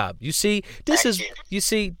good job. You see, this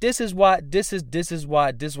is why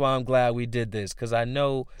I'm glad we did this, cuz I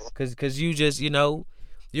know cuz you just,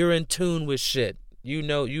 you're in tune with shit. You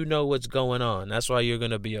know what's going on. That's why you're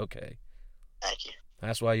going to be okay. Thank you.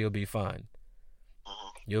 That's why you'll be fine.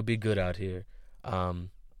 You'll be good out here. I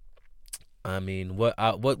mean,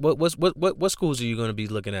 what schools are you going to be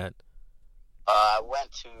looking at? I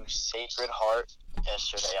went to Sacred Heart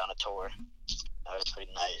yesterday on a tour. That was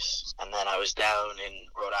pretty nice. And then I was down in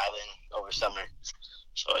Rhode Island over summer.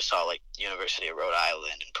 So I saw like University of Rhode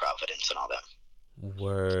Island and Providence and all that.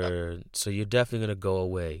 Word. So you're definitely going to go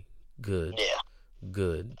away. Good. Yeah.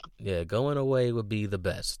 Good. Yeah, going away would be the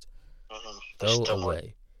best. Go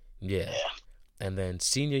away. Yeah. And then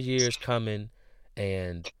senior year is coming,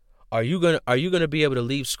 and are you gonna be able to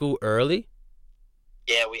leave school early?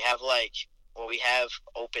 Yeah, we have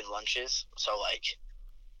open lunches, so like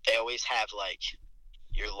they always have like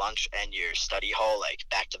your lunch and your study hall like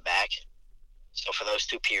back to back. So for those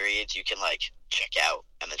 2 periods, you can like check out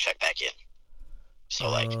and then check back in. So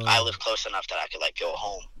like I live close enough that I could like go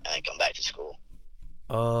home and then come back to school.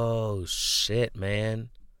 Oh shit, man.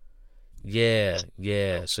 Yeah.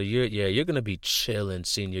 So you're gonna be chilling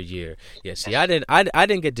senior year. Yeah. See, I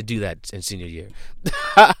didn't get to do that in senior year.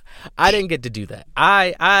 I didn't get to do that.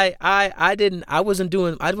 I was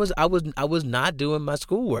not doing my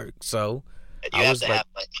schoolwork. So you have to have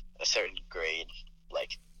like a certain grade,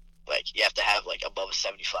 like you have to have like above a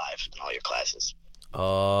 75 in all your classes.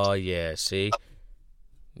 Oh yeah. See.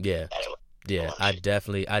 Yeah. Yeah, I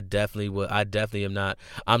definitely would. I definitely am not.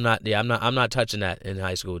 I'm not touching that in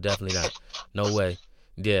high school. Definitely not. No way.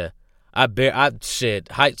 Yeah, Come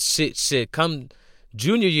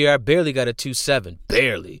junior year, I barely got a 2.7.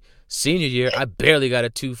 Barely. Senior year, I barely got a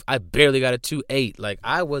 2.8. Like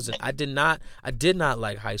I did not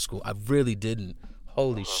like high school. I really didn't.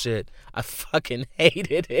 Holy shit, I fucking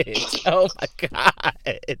hated it. Oh my god,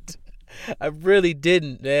 I really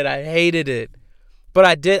didn't, man. I hated it. But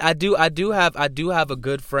I do have a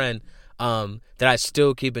good friend that I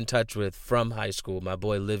still keep in touch with from high school, my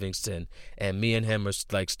boy Livingston, and me and him are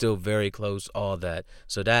like still very close, all that.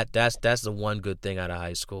 So that's the one good thing out of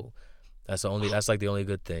high school. That's like the only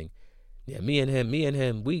good thing. Yeah, me and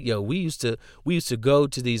him, we used to go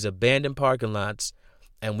to these abandoned parking lots,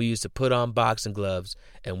 and we used to put on boxing gloves,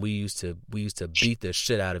 and we used to beat the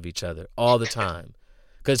shit out of each other all the time.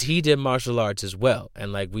 Because he did martial arts as well,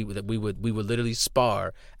 and like we would literally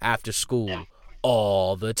spar after school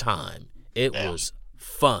all the time. It was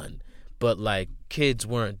fun, but like kids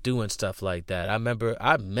weren't doing stuff like that. I remember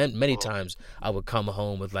many times I would come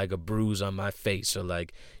home with like a bruise on my face, or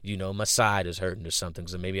like my side is hurting or something,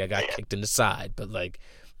 so maybe I got kicked in the side. But like,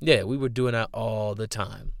 yeah, we were doing that all the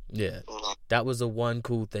time. Yeah, that was the one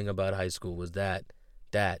cool thing about high school was that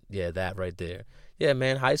right there. Yeah,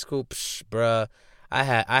 man, high school, bruh. I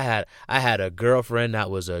had a girlfriend that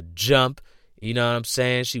was a jump, you know what I'm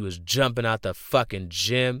saying? She was jumping out the fucking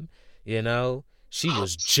gym, She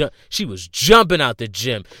was jumping out the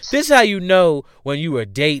gym. This is how you know when you were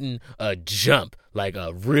dating a jump, like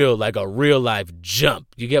a real life jump.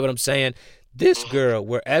 You get what I'm saying? This girl,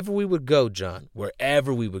 wherever we would go, John,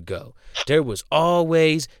 wherever we would go, there was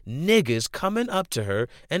always niggas coming up to her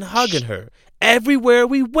and hugging her. Everywhere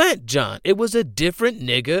we went, John, it was a different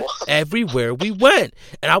nigga everywhere we went.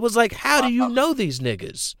 And I was like, how do you know these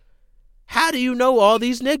niggas? How do you know all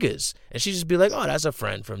these niggas? And she'd just be like, oh, that's a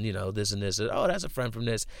friend from, this and this. Oh, that's a friend from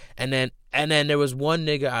this. And then there was one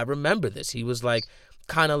nigga, I remember this. He was like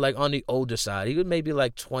kind of like on the older side. He was maybe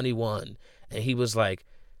like 21. And he was like,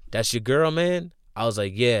 "That's your girl, man?" I was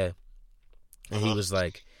like, "Yeah." And he was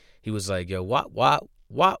like, "Yo,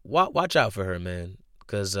 watch out for her, man.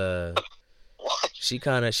 Cause she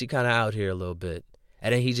kinda out here a little bit."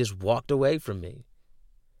 And then he just walked away from me.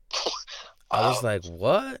 I was like,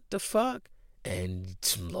 "What the fuck?" And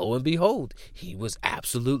lo and behold, he was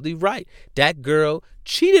absolutely right. That girl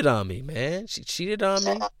cheated on me, man. She cheated on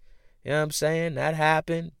me. You know what I'm saying? That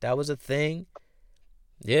happened. That was a thing.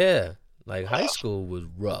 Yeah. Like, high school was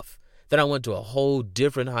rough. Then I went to a whole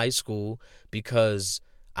different high school because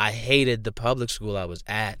I hated the public school I was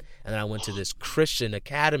at. And then I went to this Christian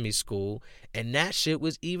academy school, and that shit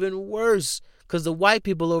was even worse because the white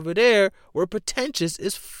people over there were pretentious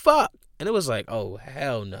as fuck. And it was like, oh,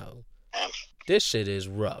 hell no. This shit is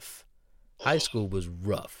rough. High school was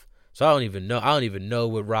rough. So I don't even know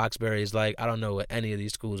what Roxbury is like. I don't know what any of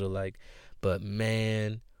these schools are like. But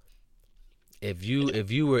man, if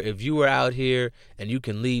you were out here and you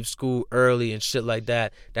can leave school early and shit like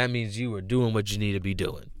that, that means you were doing what you need to be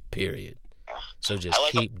doing. Period. So just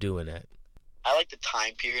keep doing that. I like the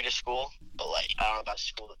time period of school, but like I don't know about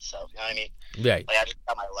school itself. You know what I mean? Right. Like I just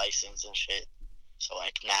got my license and shit. So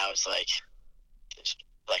like now it's like there's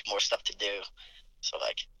like more stuff to do. So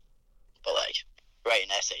like, but like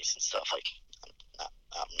writing essays and stuff, like I'm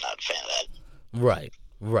not a fan of that. Right.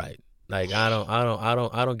 Like I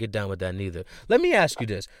don't get down with that neither. Let me ask you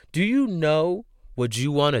this: do you know what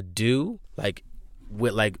you want to do, like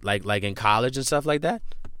with like in college and stuff like that?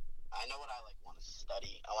 I know what I like want to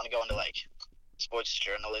study. I want to go into like sports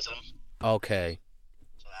journalism. Okay.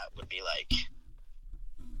 So that would be like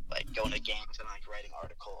going to games and like writing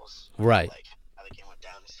articles. Right. Like how the game went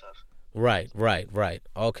down and stuff. Right.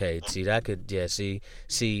 Okay. See, that could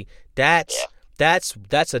see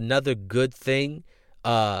that's another good thing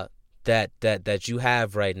that you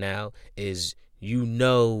have right now is you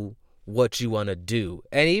know what you want to do.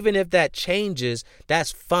 And even if that changes,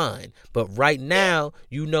 that's fine. But right now,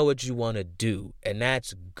 you know what you want to do, and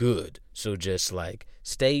that's good. So just like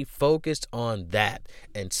stay focused on that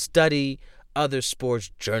and study other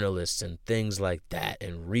sports journalists and things like that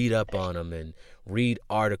and read up on them and read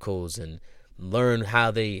articles and learn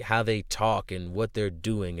how they talk and what they're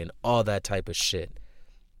doing and all that type of shit.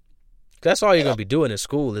 That's all you're going to be doing in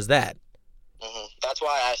school is that. Mm-hmm. That's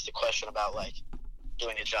why I asked the question about like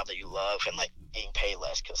doing a job that you love and like being paid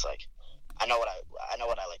less, because like I know what I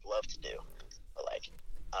like love to do, but like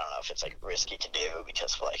I don't know if it's like risky to do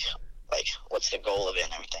because of, like what's the goal of it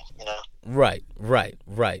and everything, you know? Right.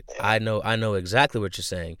 Yeah. I know exactly what you're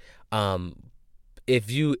saying.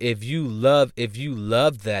 If you love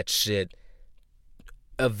that shit,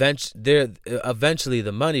 eventually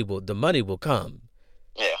the money will come.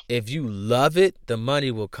 Yeah. If you love it, the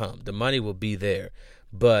money will come. The money will be there.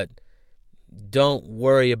 But don't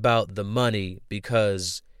worry about the money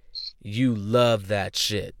because you love that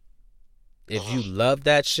shit. If you love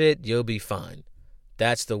that shit, you'll be fine.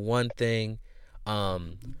 That's the one thing.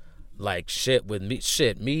 Like shit with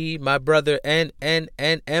me, my brother, and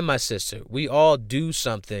my sister. We all do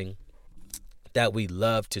something that we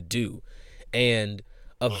love to do, and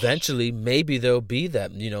eventually maybe there'll be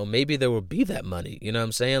that. Maybe there will be that money. You know what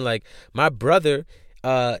I'm saying? Like my brother,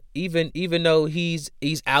 even though he's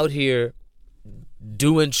out here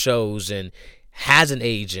doing shows and has an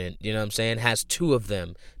agent. You know what I'm saying? Has two of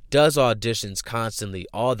them. Does auditions constantly,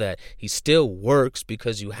 all that. He still works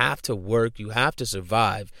because you have to work, you have to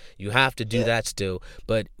survive, you have to do that still.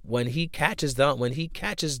 But when he catches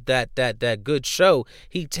that good show,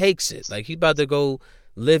 he takes it. Like he's about to go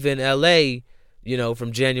live in LA,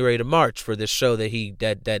 from January to March for this show that he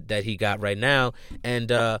got right now. And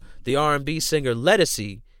the R&B singer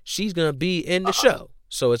Lettucey, she's gonna be in the show.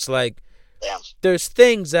 So it's like there's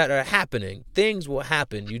things that are happening. Things will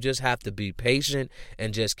happen. You just have to be patient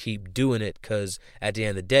and just keep doing it because at the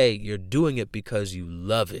end of the day, you're doing it because you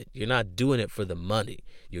love it. You're not doing it for the money.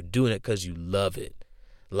 You're doing it because you love it.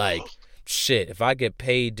 Like, shit, if I get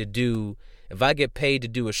paid to do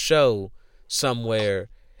a show somewhere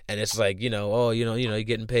and it's like, you're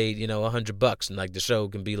getting paid, $100 and like the show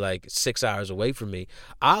can be like 6 hours away from me,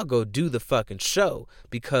 I'll go do the fucking show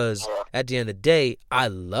because at the end of the day, I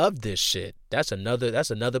love this shit. That's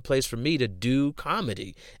another place for me to do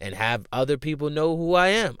comedy and have other people know who I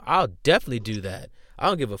am. I'll definitely do that. I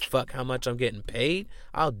don't give a fuck how much I'm getting paid.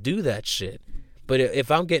 I'll do that shit. But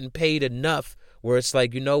if I'm getting paid enough where it's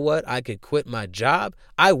like, you know what, I could quit my job,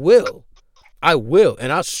 I will,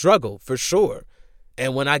 and I'll struggle for sure.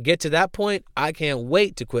 And when I get to that point, I can't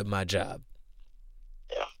wait to quit my job.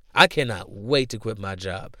 Yeah. I cannot wait to quit my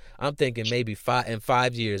job. I'm thinking maybe in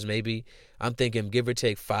 5 years, maybe. I'm thinking give or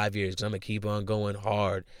take 5 years, because I'm going to keep on going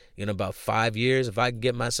hard. In about 5 years, if I can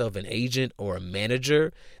get myself an agent or a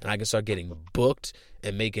manager and I can start getting booked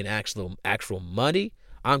and making actual money,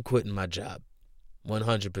 I'm quitting my job.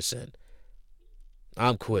 100%.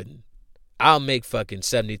 I'm quitting. I'll make fucking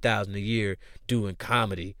 $70,000 a year doing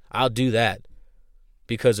comedy. I'll do that,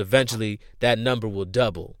 because eventually that number will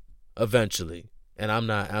double. Eventually. And I'm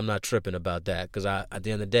not tripping about that, because at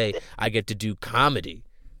the end of the day, I get to do comedy.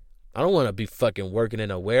 I don't want to be fucking working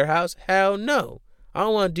in a warehouse. Hell no. I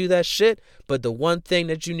don't want to do that shit. But the one thing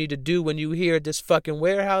that you need to do when you hear this fucking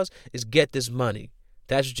warehouse is get this money.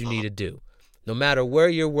 That's what you need to do. No matter where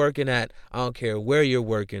you're working at, I don't care where you're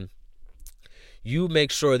working, you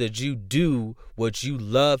make sure that you do what you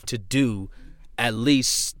love to do, at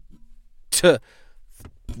least to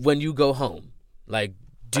when you go home. Like,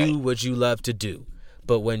 do what you love to do.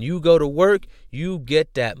 But when you go to work, you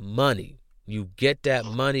get that money. You get that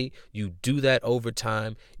money. You do that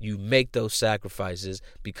overtime. You make those sacrifices,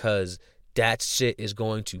 because that shit is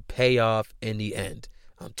going to pay off in the end.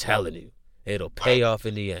 I'm telling you. It'll pay off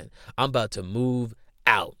in the end. I'm about to move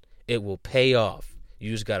out. It will pay off.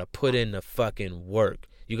 You just got to put in the fucking work.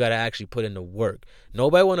 You got to actually put in the work.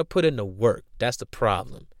 Nobody want to put in the work. That's the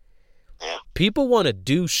problem. People want to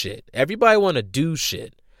do shit. Everybody want to do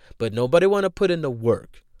shit. But nobody want to put in the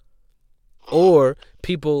work. Or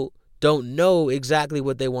people don't know exactly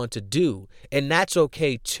what they want to do. And that's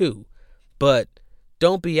okay too. But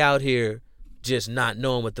don't be out here just not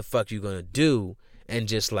knowing what the fuck you're going to do and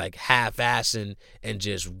just like half-assing and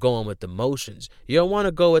just going with the motions. You don't want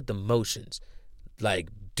to go with the motions. Like,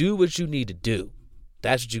 do what you need to do.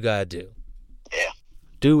 That's what you got to do. Yeah.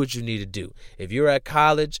 Do what you need to do. If you're at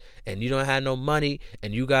college and you don't have no money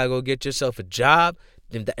and you got to go get yourself a job,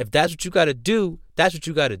 then if that's what you got to do, that's what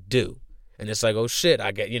you got to do. And it's like, oh shit,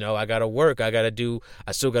 I got to work. I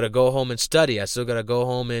still got to go home and study. I still got to go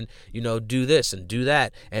home and, do this and do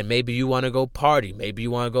that. And maybe you want to go party. Maybe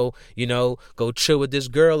you want to go, go chill with this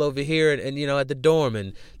girl over here and at the dorm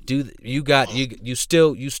and you got to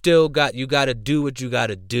do what you got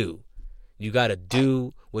to do. You got to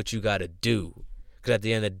do what you got to do. Because at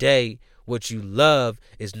the end of the day, what you love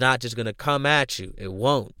is not just going to come at you. It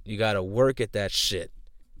won't. You got to work at that shit.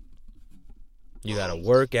 You got to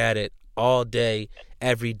work at it all day,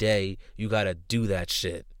 every day. You got to do that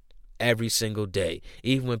shit every single day.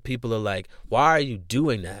 Even when people are like, why are you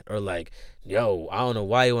doing that? Or like, yo, I don't know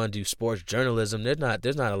why you want to do sports journalism. There's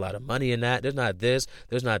not a lot of money in that. There's not this.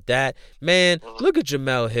 There's not that. Man, look at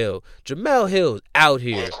Jemele Hill. Jemele Hill's out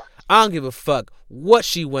here. I don't give a fuck what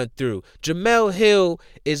she went through. Jemele Hill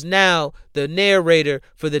is now the narrator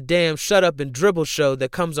for the damn Shut Up and Dribble show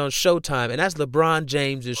that comes on Showtime, and that's LeBron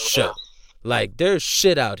James's show. Like, there's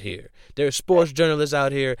shit out here. There's sports journalists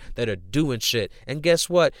out here that are doing shit. And guess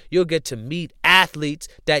what? You'll get to meet athletes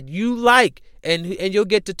that you like, and you'll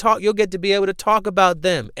get to talk. You'll get to be able to talk about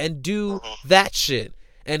them and do that shit.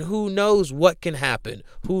 And who knows what can happen?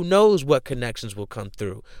 Who knows what connections will come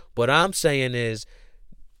through? What I'm saying is,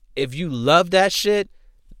 if you love that shit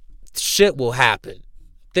will happen.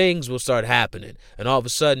 Things will start happening. And all of a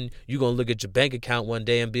sudden, you're going to look at your bank account one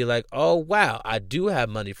day and be like, oh, wow, I do have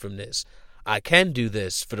money from this. I can do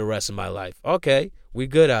this for the rest of my life. Okay, we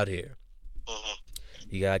good out here.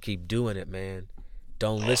 You got to keep doing it, man.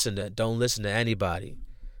 Don't listen to anybody.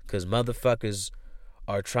 Because motherfuckers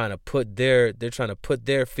are trying to put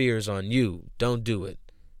their fears on you. Don't do it.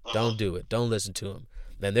 Don't do it. Don't listen to them.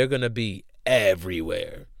 And they're going to be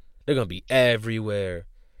everywhere. They're going to be everywhere,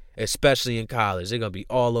 especially in college. They're going to be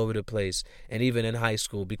all over the place, and even in high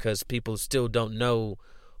school, because people still don't know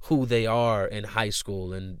who they are in high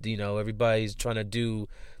school. And, everybody's trying to do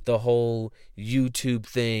the whole YouTube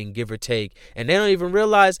thing, give or take. And they don't even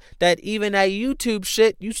realize that even that YouTube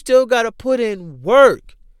shit, you still got to put in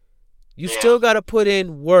work. You still got to put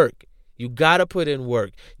in work. You got to put in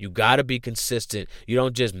work. You got to be consistent. You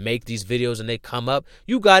don't just make these videos and they come up.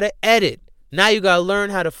 You got to edit. Now you got to learn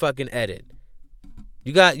how to fucking edit.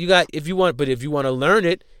 If you want to learn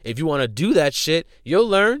it, if you want to do that shit, you'll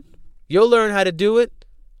learn how to do it.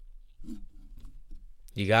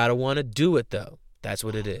 You got to want to do it though. That's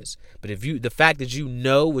what it is. But the fact that you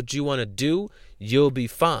know what you want to do, you'll be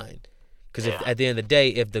fine. Because at the end of the day,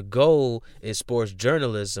 if the goal is sports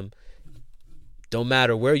journalism, don't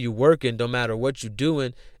matter where you're working, don't matter what you're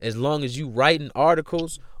doing, as long as you writing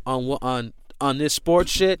articles on this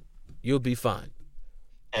sports shit, you'll be fine.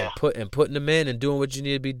 And putting them in and doing what you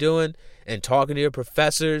need to be doing and talking to your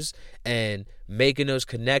professors and making those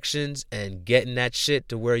connections and getting that shit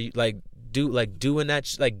to where you doing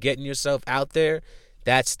that, like getting yourself out there.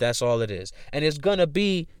 That's all it is. And it's gonna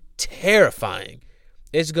be terrifying.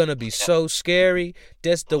 It's gonna be so scary.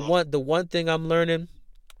 That's the one thing I'm learning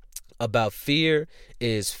about fear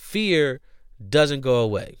is fear doesn't go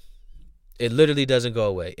away. It literally doesn't go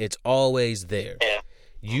away. It's always there. Yeah.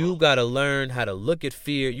 You gotta learn how to look at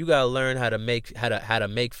fear. You gotta learn how to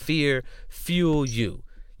make fear fuel you.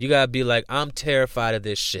 You gotta be like, I'm terrified of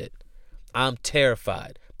this shit. I'm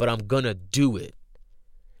terrified, but I'm gonna do it.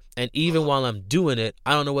 And even while I'm doing it,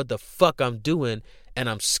 I don't know what the fuck I'm doing, and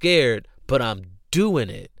I'm scared, but I'm doing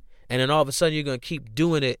it. And then all of a sudden you're gonna keep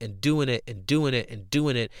doing it and doing it and doing it and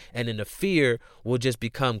doing it, and then the fear will just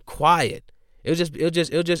become quiet. It'll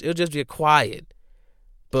just be quiet.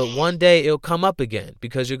 But one day it'll come up again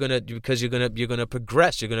because you're gonna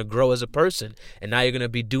progress. You're gonna grow as a person, and now you're gonna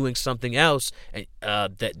be doing something else, and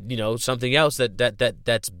something else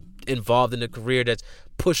that's involved in the career that's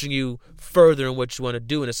pushing you further in what you want to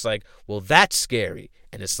do. And it's like, well, that's scary.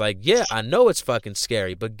 And it's like, yeah, I know it's fucking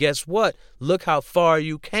scary, but guess what? Look how far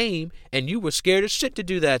you came, and you were scared as shit to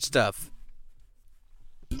do that stuff.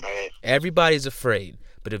 Everybody's afraid,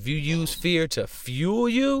 but if you use fear to fuel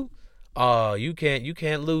you, oh, you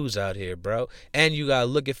can't lose out here, bro. And you gotta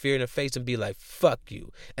look at fear in the face and be like, fuck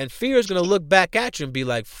you. And fear is gonna look back at you and be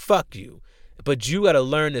like, fuck you. But you gotta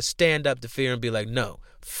learn to stand up to fear and be like, no,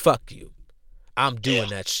 fuck you. I'm doing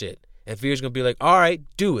that shit. And fear's gonna be like, all right,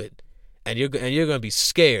 do it. And you're gonna be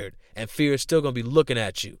scared, and fear is still gonna be looking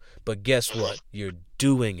at you. But guess what? You're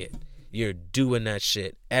doing it. You're doing that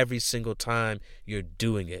shit every single time. You're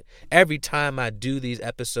doing it. Every time I do these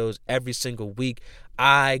episodes, every single week,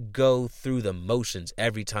 I go through the motions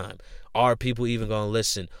every time. Are people even going to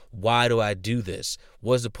listen? Why do I do this?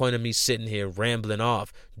 What's the point of me sitting here rambling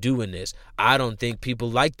off doing this? I don't think people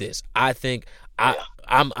like this. I think I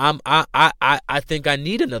think I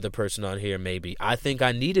need another person on here maybe. I think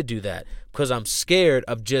I need to do that because I'm scared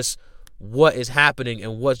of just what is happening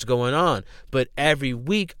and what's going on. But every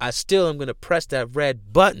week I still am going to press that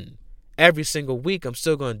red button. Every single week I'm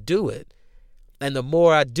still going to do it. And the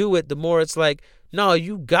more I do it, the more it's like, no,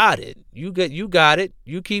 you got it. You got it.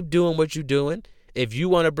 You keep doing what you're doing. If you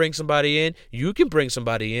want to bring somebody in, you can bring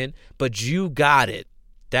somebody in, but you got it.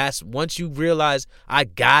 That's once you realize I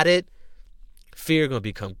got it, fear going to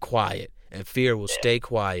become quiet, and fear will stay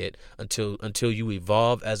quiet until you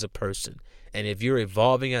evolve as a person. And if you're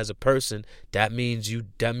evolving as a person, that means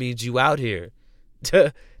you out here.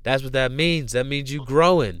 That's what that means. That means you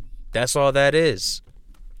growing. That's all that is.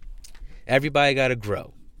 Everybody got to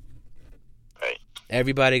grow. Right.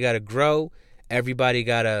 Everybody got to grow. Everybody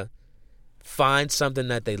got to find something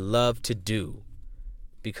that they love to do,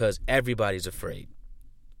 because everybody's afraid.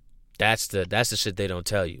 That's the shit they don't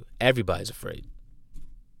tell you. Everybody's afraid.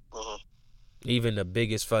 Mm-hmm. Even the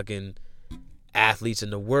biggest fucking athletes in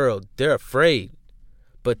the world, they're afraid,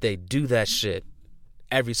 but they do that shit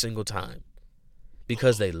every single time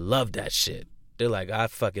because they love that shit. They're like, I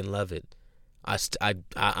fucking love it.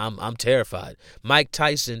 I'm terrified. Mike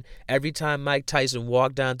Tyson, every time Mike Tyson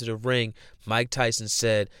walked down to the ring, Mike Tyson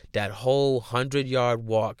said that whole 100-yard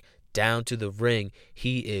walk down to the ring,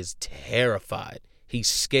 he is terrified. He's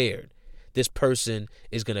scared. This person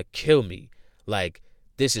is gonna kill me. Like,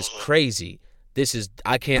 this is crazy. This is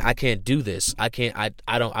I can't do this. I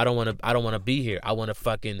don't want to be here. I want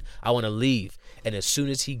to leave. And as soon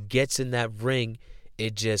as he gets in that ring,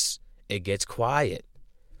 it gets quiet.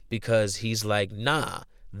 Because he's like, nah,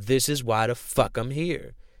 this is why the fuck I'm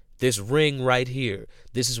here. This ring right here,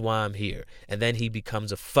 this is why I'm here. And then he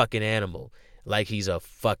becomes a fucking animal. Like he's a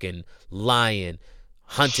fucking lion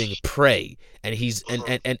hunting prey. And he's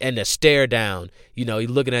and the stare down, he's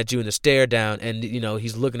looking at you in the stare down, and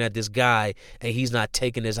he's looking at this guy and he's not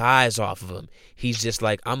taking his eyes off of him. He's just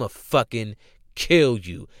like, I'm a fucking kill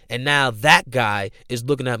you. And now that guy is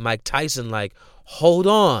looking at Mike Tyson like, hold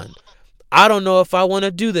on. I don't know if I want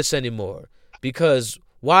to do this anymore, because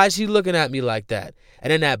why is he looking at me like that?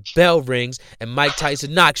 And then that bell rings and Mike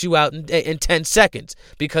Tyson knocks you out in 10 seconds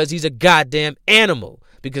because he's a goddamn animal.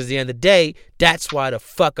 Because at the end of the day, that's why the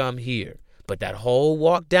fuck I'm here. But that whole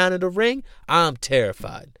walk down to the ring, I'm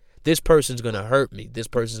terrified. This person's going to hurt me. This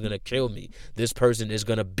person's going to kill me. This person is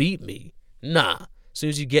going to beat me. Nah. As soon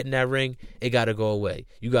as you get in that ring, it got to go away.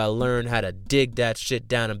 You got to learn how to dig that shit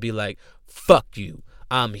down and be like, fuck you.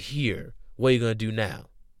 I'm here. What are you going to do now?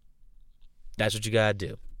 That's what you got to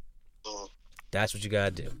do. That's what you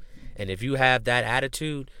got to do. And if you have that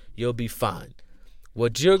attitude, you'll be fine.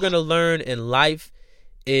 What you're going to learn in life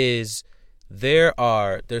is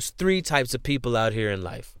there's 3 types of people out here in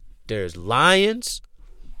life. There's lions,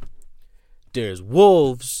 there's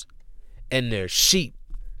wolves, and there's sheep.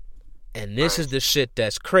 And this is the shit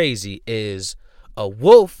that's crazy is A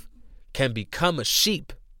wolf can become a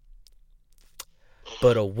sheep,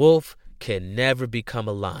 but a wolf can never become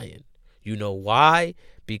a lion. You know why?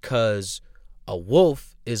 Because a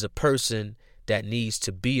wolf is a person that needs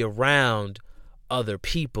to be around other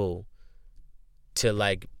people to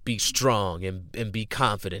like be strong and be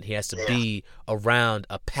confident. He has to be around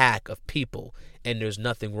a pack of people. And there's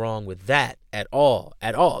nothing wrong with that at all.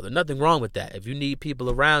 There's nothing wrong with that. If you need people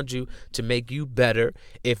around you to make you better,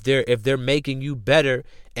 if they're making you better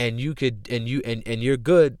and you're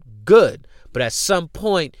good. But at some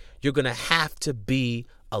point you're gonna have to be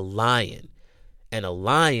a lion. And a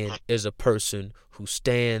lion is a person who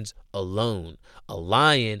stands alone. A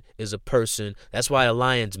lion is a person, that's why a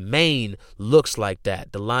lion's mane looks like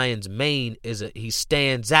that. The lion's mane he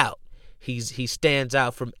stands out. He stands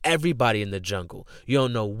out from everybody in the jungle. You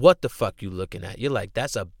don't know what the fuck you looking at. You're like,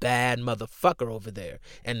 that's a bad motherfucker over there.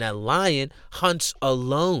 And that lion hunts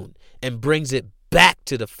alone and brings it back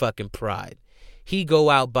to the fucking pride. He go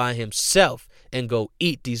out by himself and go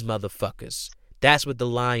eat these motherfuckers. That's what the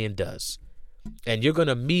lion does. And you're going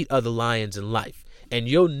to meet other lions in life. And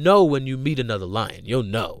you'll know when you meet another lion. You'll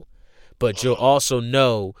know. But you'll also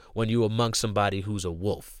know when you're among somebody who's a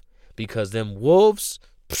wolf. Because them wolves,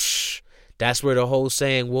 that's where the whole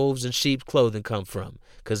saying wolves in sheep's clothing come from.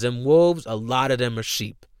 Because them wolves, a lot of them are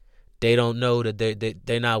sheep. They don't know that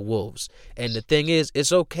they're not wolves. And the thing is,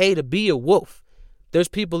 it's okay to be a wolf. There's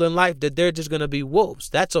people in life that they're just going to be wolves.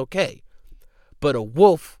 That's okay. But a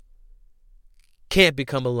wolf can't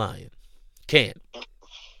become a lion. Can't.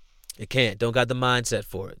 It can't. Don't got the mindset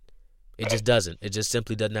for it. It just doesn't. It just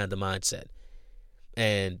simply doesn't have the mindset.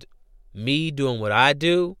 And me doing what I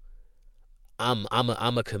do, I'm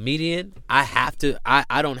a comedian. I have to.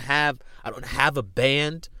 I don't have a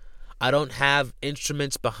band. I don't have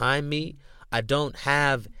instruments behind me. I don't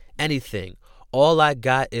have anything. All I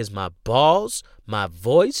got is my balls, my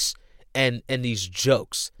voice, and these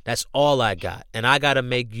jokes. That's all I got. And I got to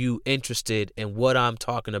make you interested in what I'm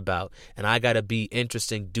talking about. And I got to be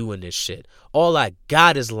interested doing this shit. All I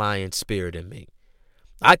got is lion spirit in me.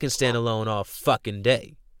 I can stand alone all fucking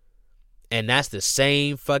day. And that's the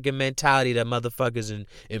same fucking mentality that motherfuckers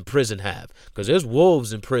in prison have. Because there's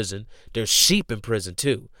wolves in prison. There's sheep in prison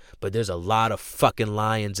too. But there's a lot of fucking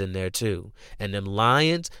lions in there too. And them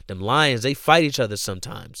lions, they fight each other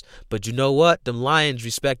sometimes. But you know what? Them lions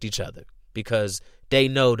respect each other. Because they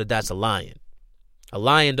know that that's a lion. A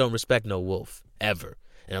lion don't respect no wolf. Ever.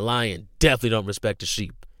 And a lion definitely don't respect a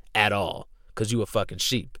sheep. At all. Because you a fucking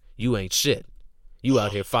sheep. You ain't shit. You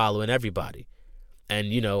out here following everybody. And,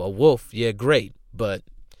 you know, a wolf, yeah, great, but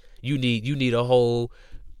you need a whole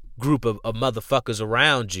group of motherfuckers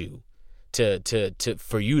around you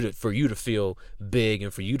for you to feel big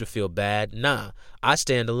and for you to feel bad. Nah, I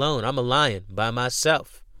stand alone. I'm a lion by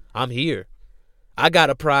myself. I'm here. I got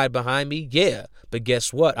a pride behind me, yeah, but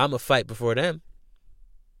guess what? I'm a fight before them.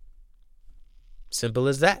 Simple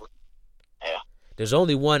as that. Yeah. There's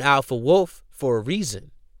only one alpha wolf for a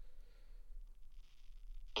reason.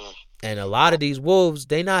 And a lot of these wolves,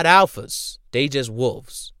 they not alphas. They just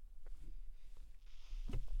wolves.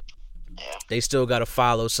 Yeah. They still got to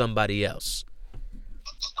follow somebody else.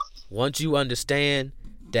 Once you understand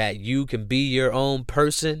that you can be your own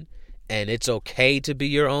person and it's okay to be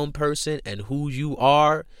your own person and who you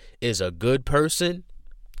are is a good person,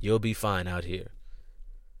 you'll be fine out here.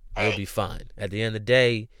 You'll be fine. At the end of the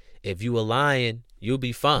day, if you a lion, you'll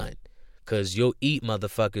be fine. Because you'll eat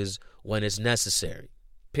motherfuckers when it's necessary.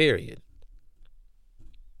 Period.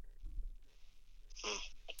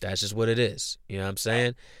 That's just what it is. You know what I'm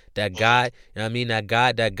saying? That guy, you know what I mean? That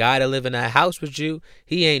guy that live in that house with you,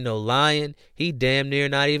 he ain't no lion. He damn near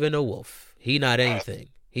not even a wolf. He not anything.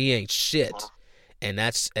 He ain't shit. And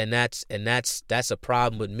that's a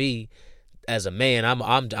problem with me as a man.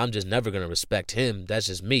 I'm just never gonna respect him. That's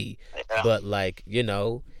just me. But like, you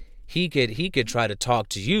know, he could try to talk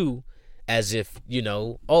to you as if, you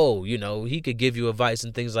know, he could give you advice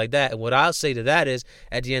and things like that. And what I'll say to that is,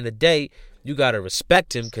 at the end of the day, you got to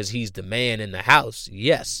respect him because he's the man in the house,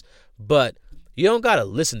 yes. But you don't got to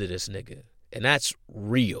listen to this nigga. And that's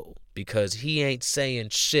real because he ain't saying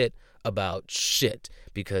shit about shit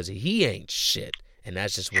because he ain't shit. And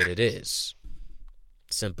that's just what it is.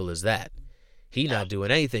 Simple as that. He not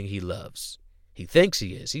doing anything he loves. He thinks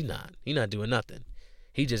he is. He's not. He not doing nothing.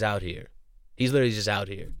 He just out here. He's literally just out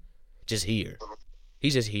here. Just here.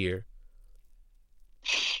 He's just here.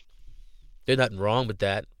 There's nothing wrong with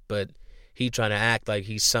that, but he trying to act like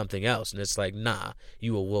he's something else, and it's like, nah,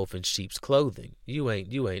 you a wolf in sheep's clothing. You ain't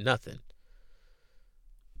nothing.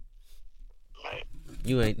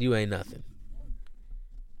 You ain't nothing.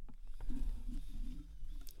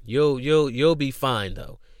 You'll be fine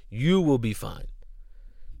though. You will be fine.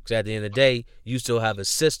 Because at the end of the day, you still have a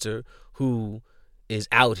sister who is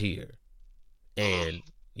out here, and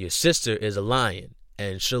your sister is a lion,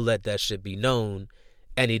 and she'll let that shit be known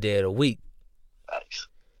any day of the week. Nice.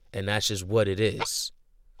 And that's just what it is.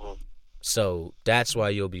 So that's why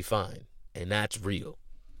you'll be fine, and that's real.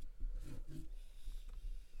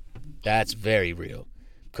 That's very real.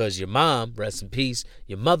 Because your mom, rest in peace,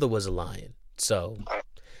 your mother was a lion. So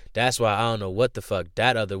that's why I don't know what the fuck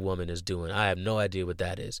that other woman is doing. I have no idea what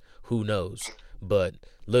that is. Who knows? But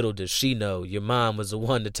little does she know, your mom was the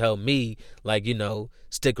one to tell me, like, you know,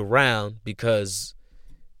 stick around because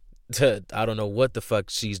I don't know what the fuck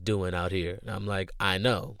she's doing out here. And I'm like, I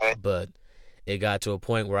know. But it got to a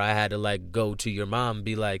point where I had to, like, go to your mom and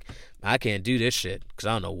be like, I can't do this shit because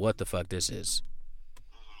I don't know what the fuck this is.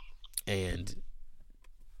 And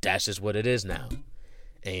that's just what it is now.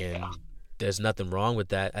 And there's nothing wrong with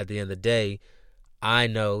that. At the end of the day, I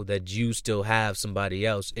know that you still have somebody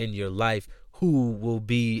else in your life who will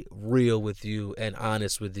be real with you and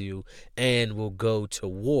honest with you and will go to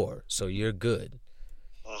war. So you're good.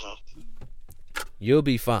 You'll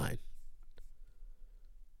be fine.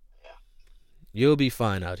 You'll be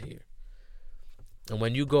fine out here. And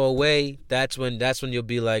when you go away, that's when you'll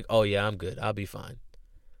be like, oh yeah, I'm good. I'll be fine.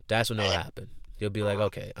 That's when it'll happen. You'll be like,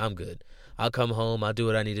 okay, I'm good. I'll come home. I'll do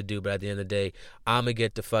what I need to do. But at the end of the day, I'm going to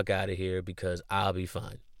get the fuck out of here because I'll be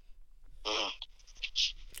fine.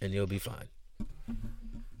 And you'll be fine.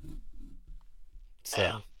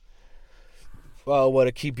 So, well, I want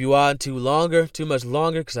to keep you on too much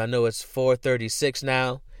longer, because I know it's 4:36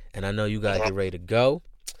 now, and I know you got to get ready to go.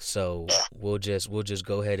 So we'll just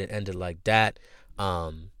go ahead and end it like that.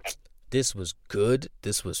 This was good.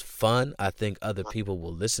 This was fun. I think other people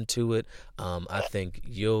will listen to it. I think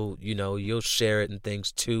you'll share it and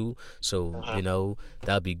things too. So,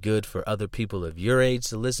 that'll be good for other people of your age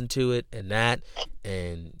to listen to it and that.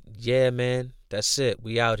 And yeah, man, that's it.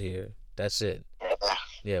 We out here. That's it.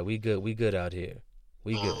 Yeah, we good. We good out here.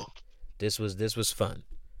 We good. This was fun.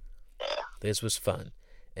 This was fun.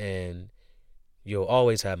 And you'll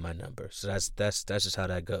always have my number. So that's just how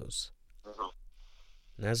that goes.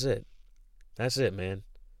 And that's it. That's it, man.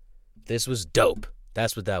 This was dope.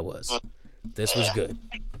 That's what that was. This was good.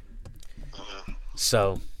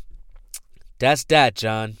 So that's that,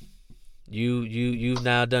 John. You've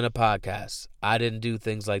now done a podcast. I didn't do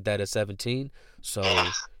things like that at 17, so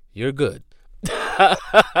you're good.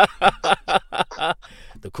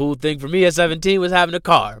 The cool thing for me at 17 was having a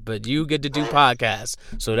car, but you get to do podcasts.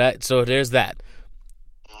 So there's that.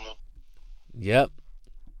 Yep.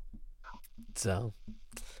 So,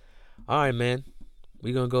 all right, man.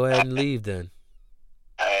 We're going to go ahead and leave then.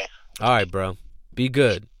 All right, bro. Be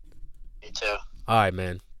good. You too. All right,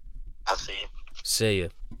 man. I'll see you. See ya.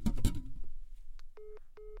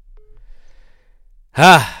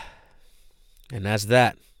 And that's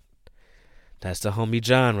that. That's the homie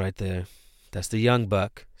John right there. That's the young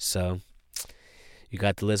buck. So you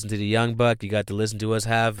got to listen to the young buck. You got to listen to us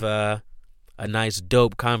have a nice,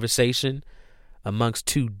 dope conversation amongst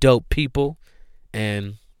two dope people.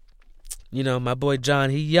 And, my boy John,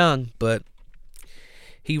 he young, but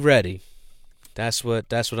he ready. That's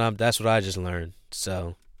what I just learned.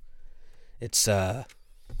 So it's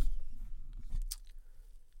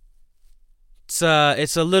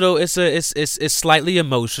slightly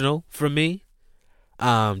emotional for me.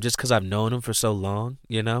 Just because I've known him for so long,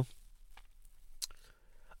 you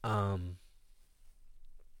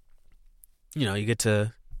get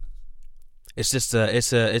to. It's just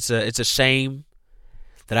it's a shame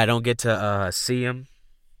that I don't get to see him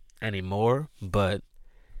anymore. But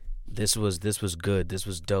this was good. This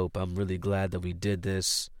was dope. I'm really glad that we did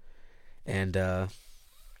this, and I'm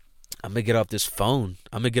gonna get off this phone.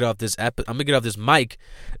 I'm gonna get off this I'm gonna get off this mic.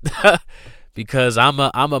 Because I'm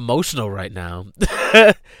emotional right now.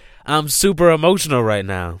 I'm super emotional right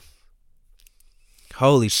now.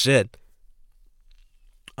 Holy shit.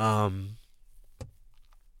 You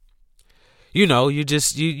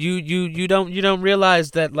don't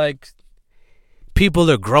realize that, like,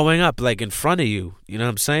 people are growing up, like, in front of you. You know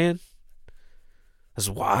what I'm saying? That's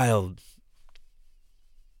wild.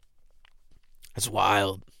 That's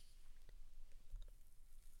wild.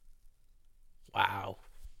 Wow.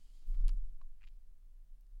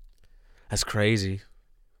 That's crazy.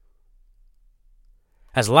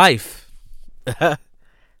 That's life. That's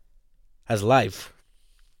life.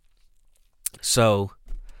 So,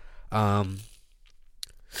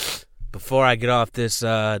 before I get off this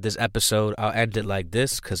episode, I'll end it like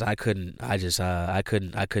this, because I couldn't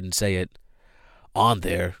say it on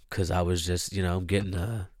there, because I was just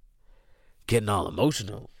getting all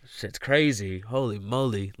emotional. shit's crazy. Holy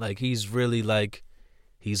moly. Like, he's really like,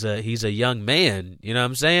 he's a young man. You know what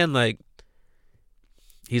I'm saying? Like,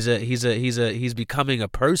 he's becoming a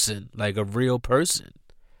person, like a real person.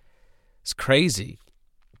 It's crazy.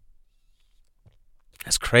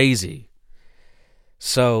 That's crazy.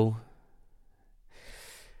 So,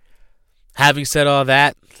 having said all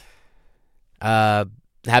that,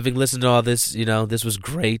 having listened to all this, this was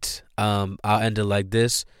great. I'll end it like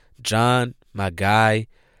this. John, my guy,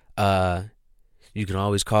 you can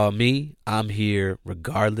always call me. I'm here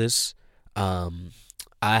regardless. I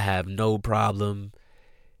have no problem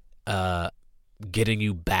getting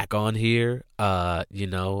you back on here. I've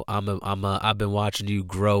been watching you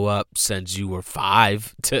grow up since you were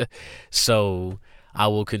 5, so I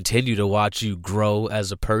will continue to watch you grow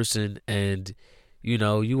as a person. And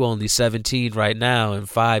you only 17 right now. In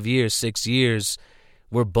 5 years, 6 years,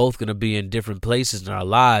 we're both gonna be in different places in our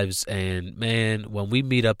lives. And man, when we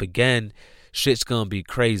meet up again, shit's gonna be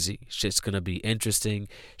crazy. Shit's gonna be interesting.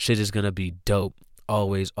 Shit is gonna be dope.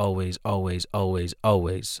 Always, always, always, always,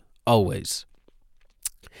 always, always.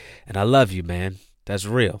 And I love you, man. That's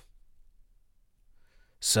real.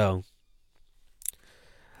 So,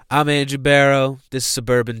 I'm Andrew Barrow. This is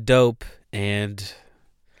Suburban Dope. And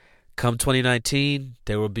come 2019,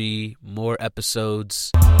 there will be more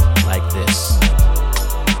episodes like this.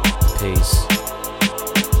 Peace.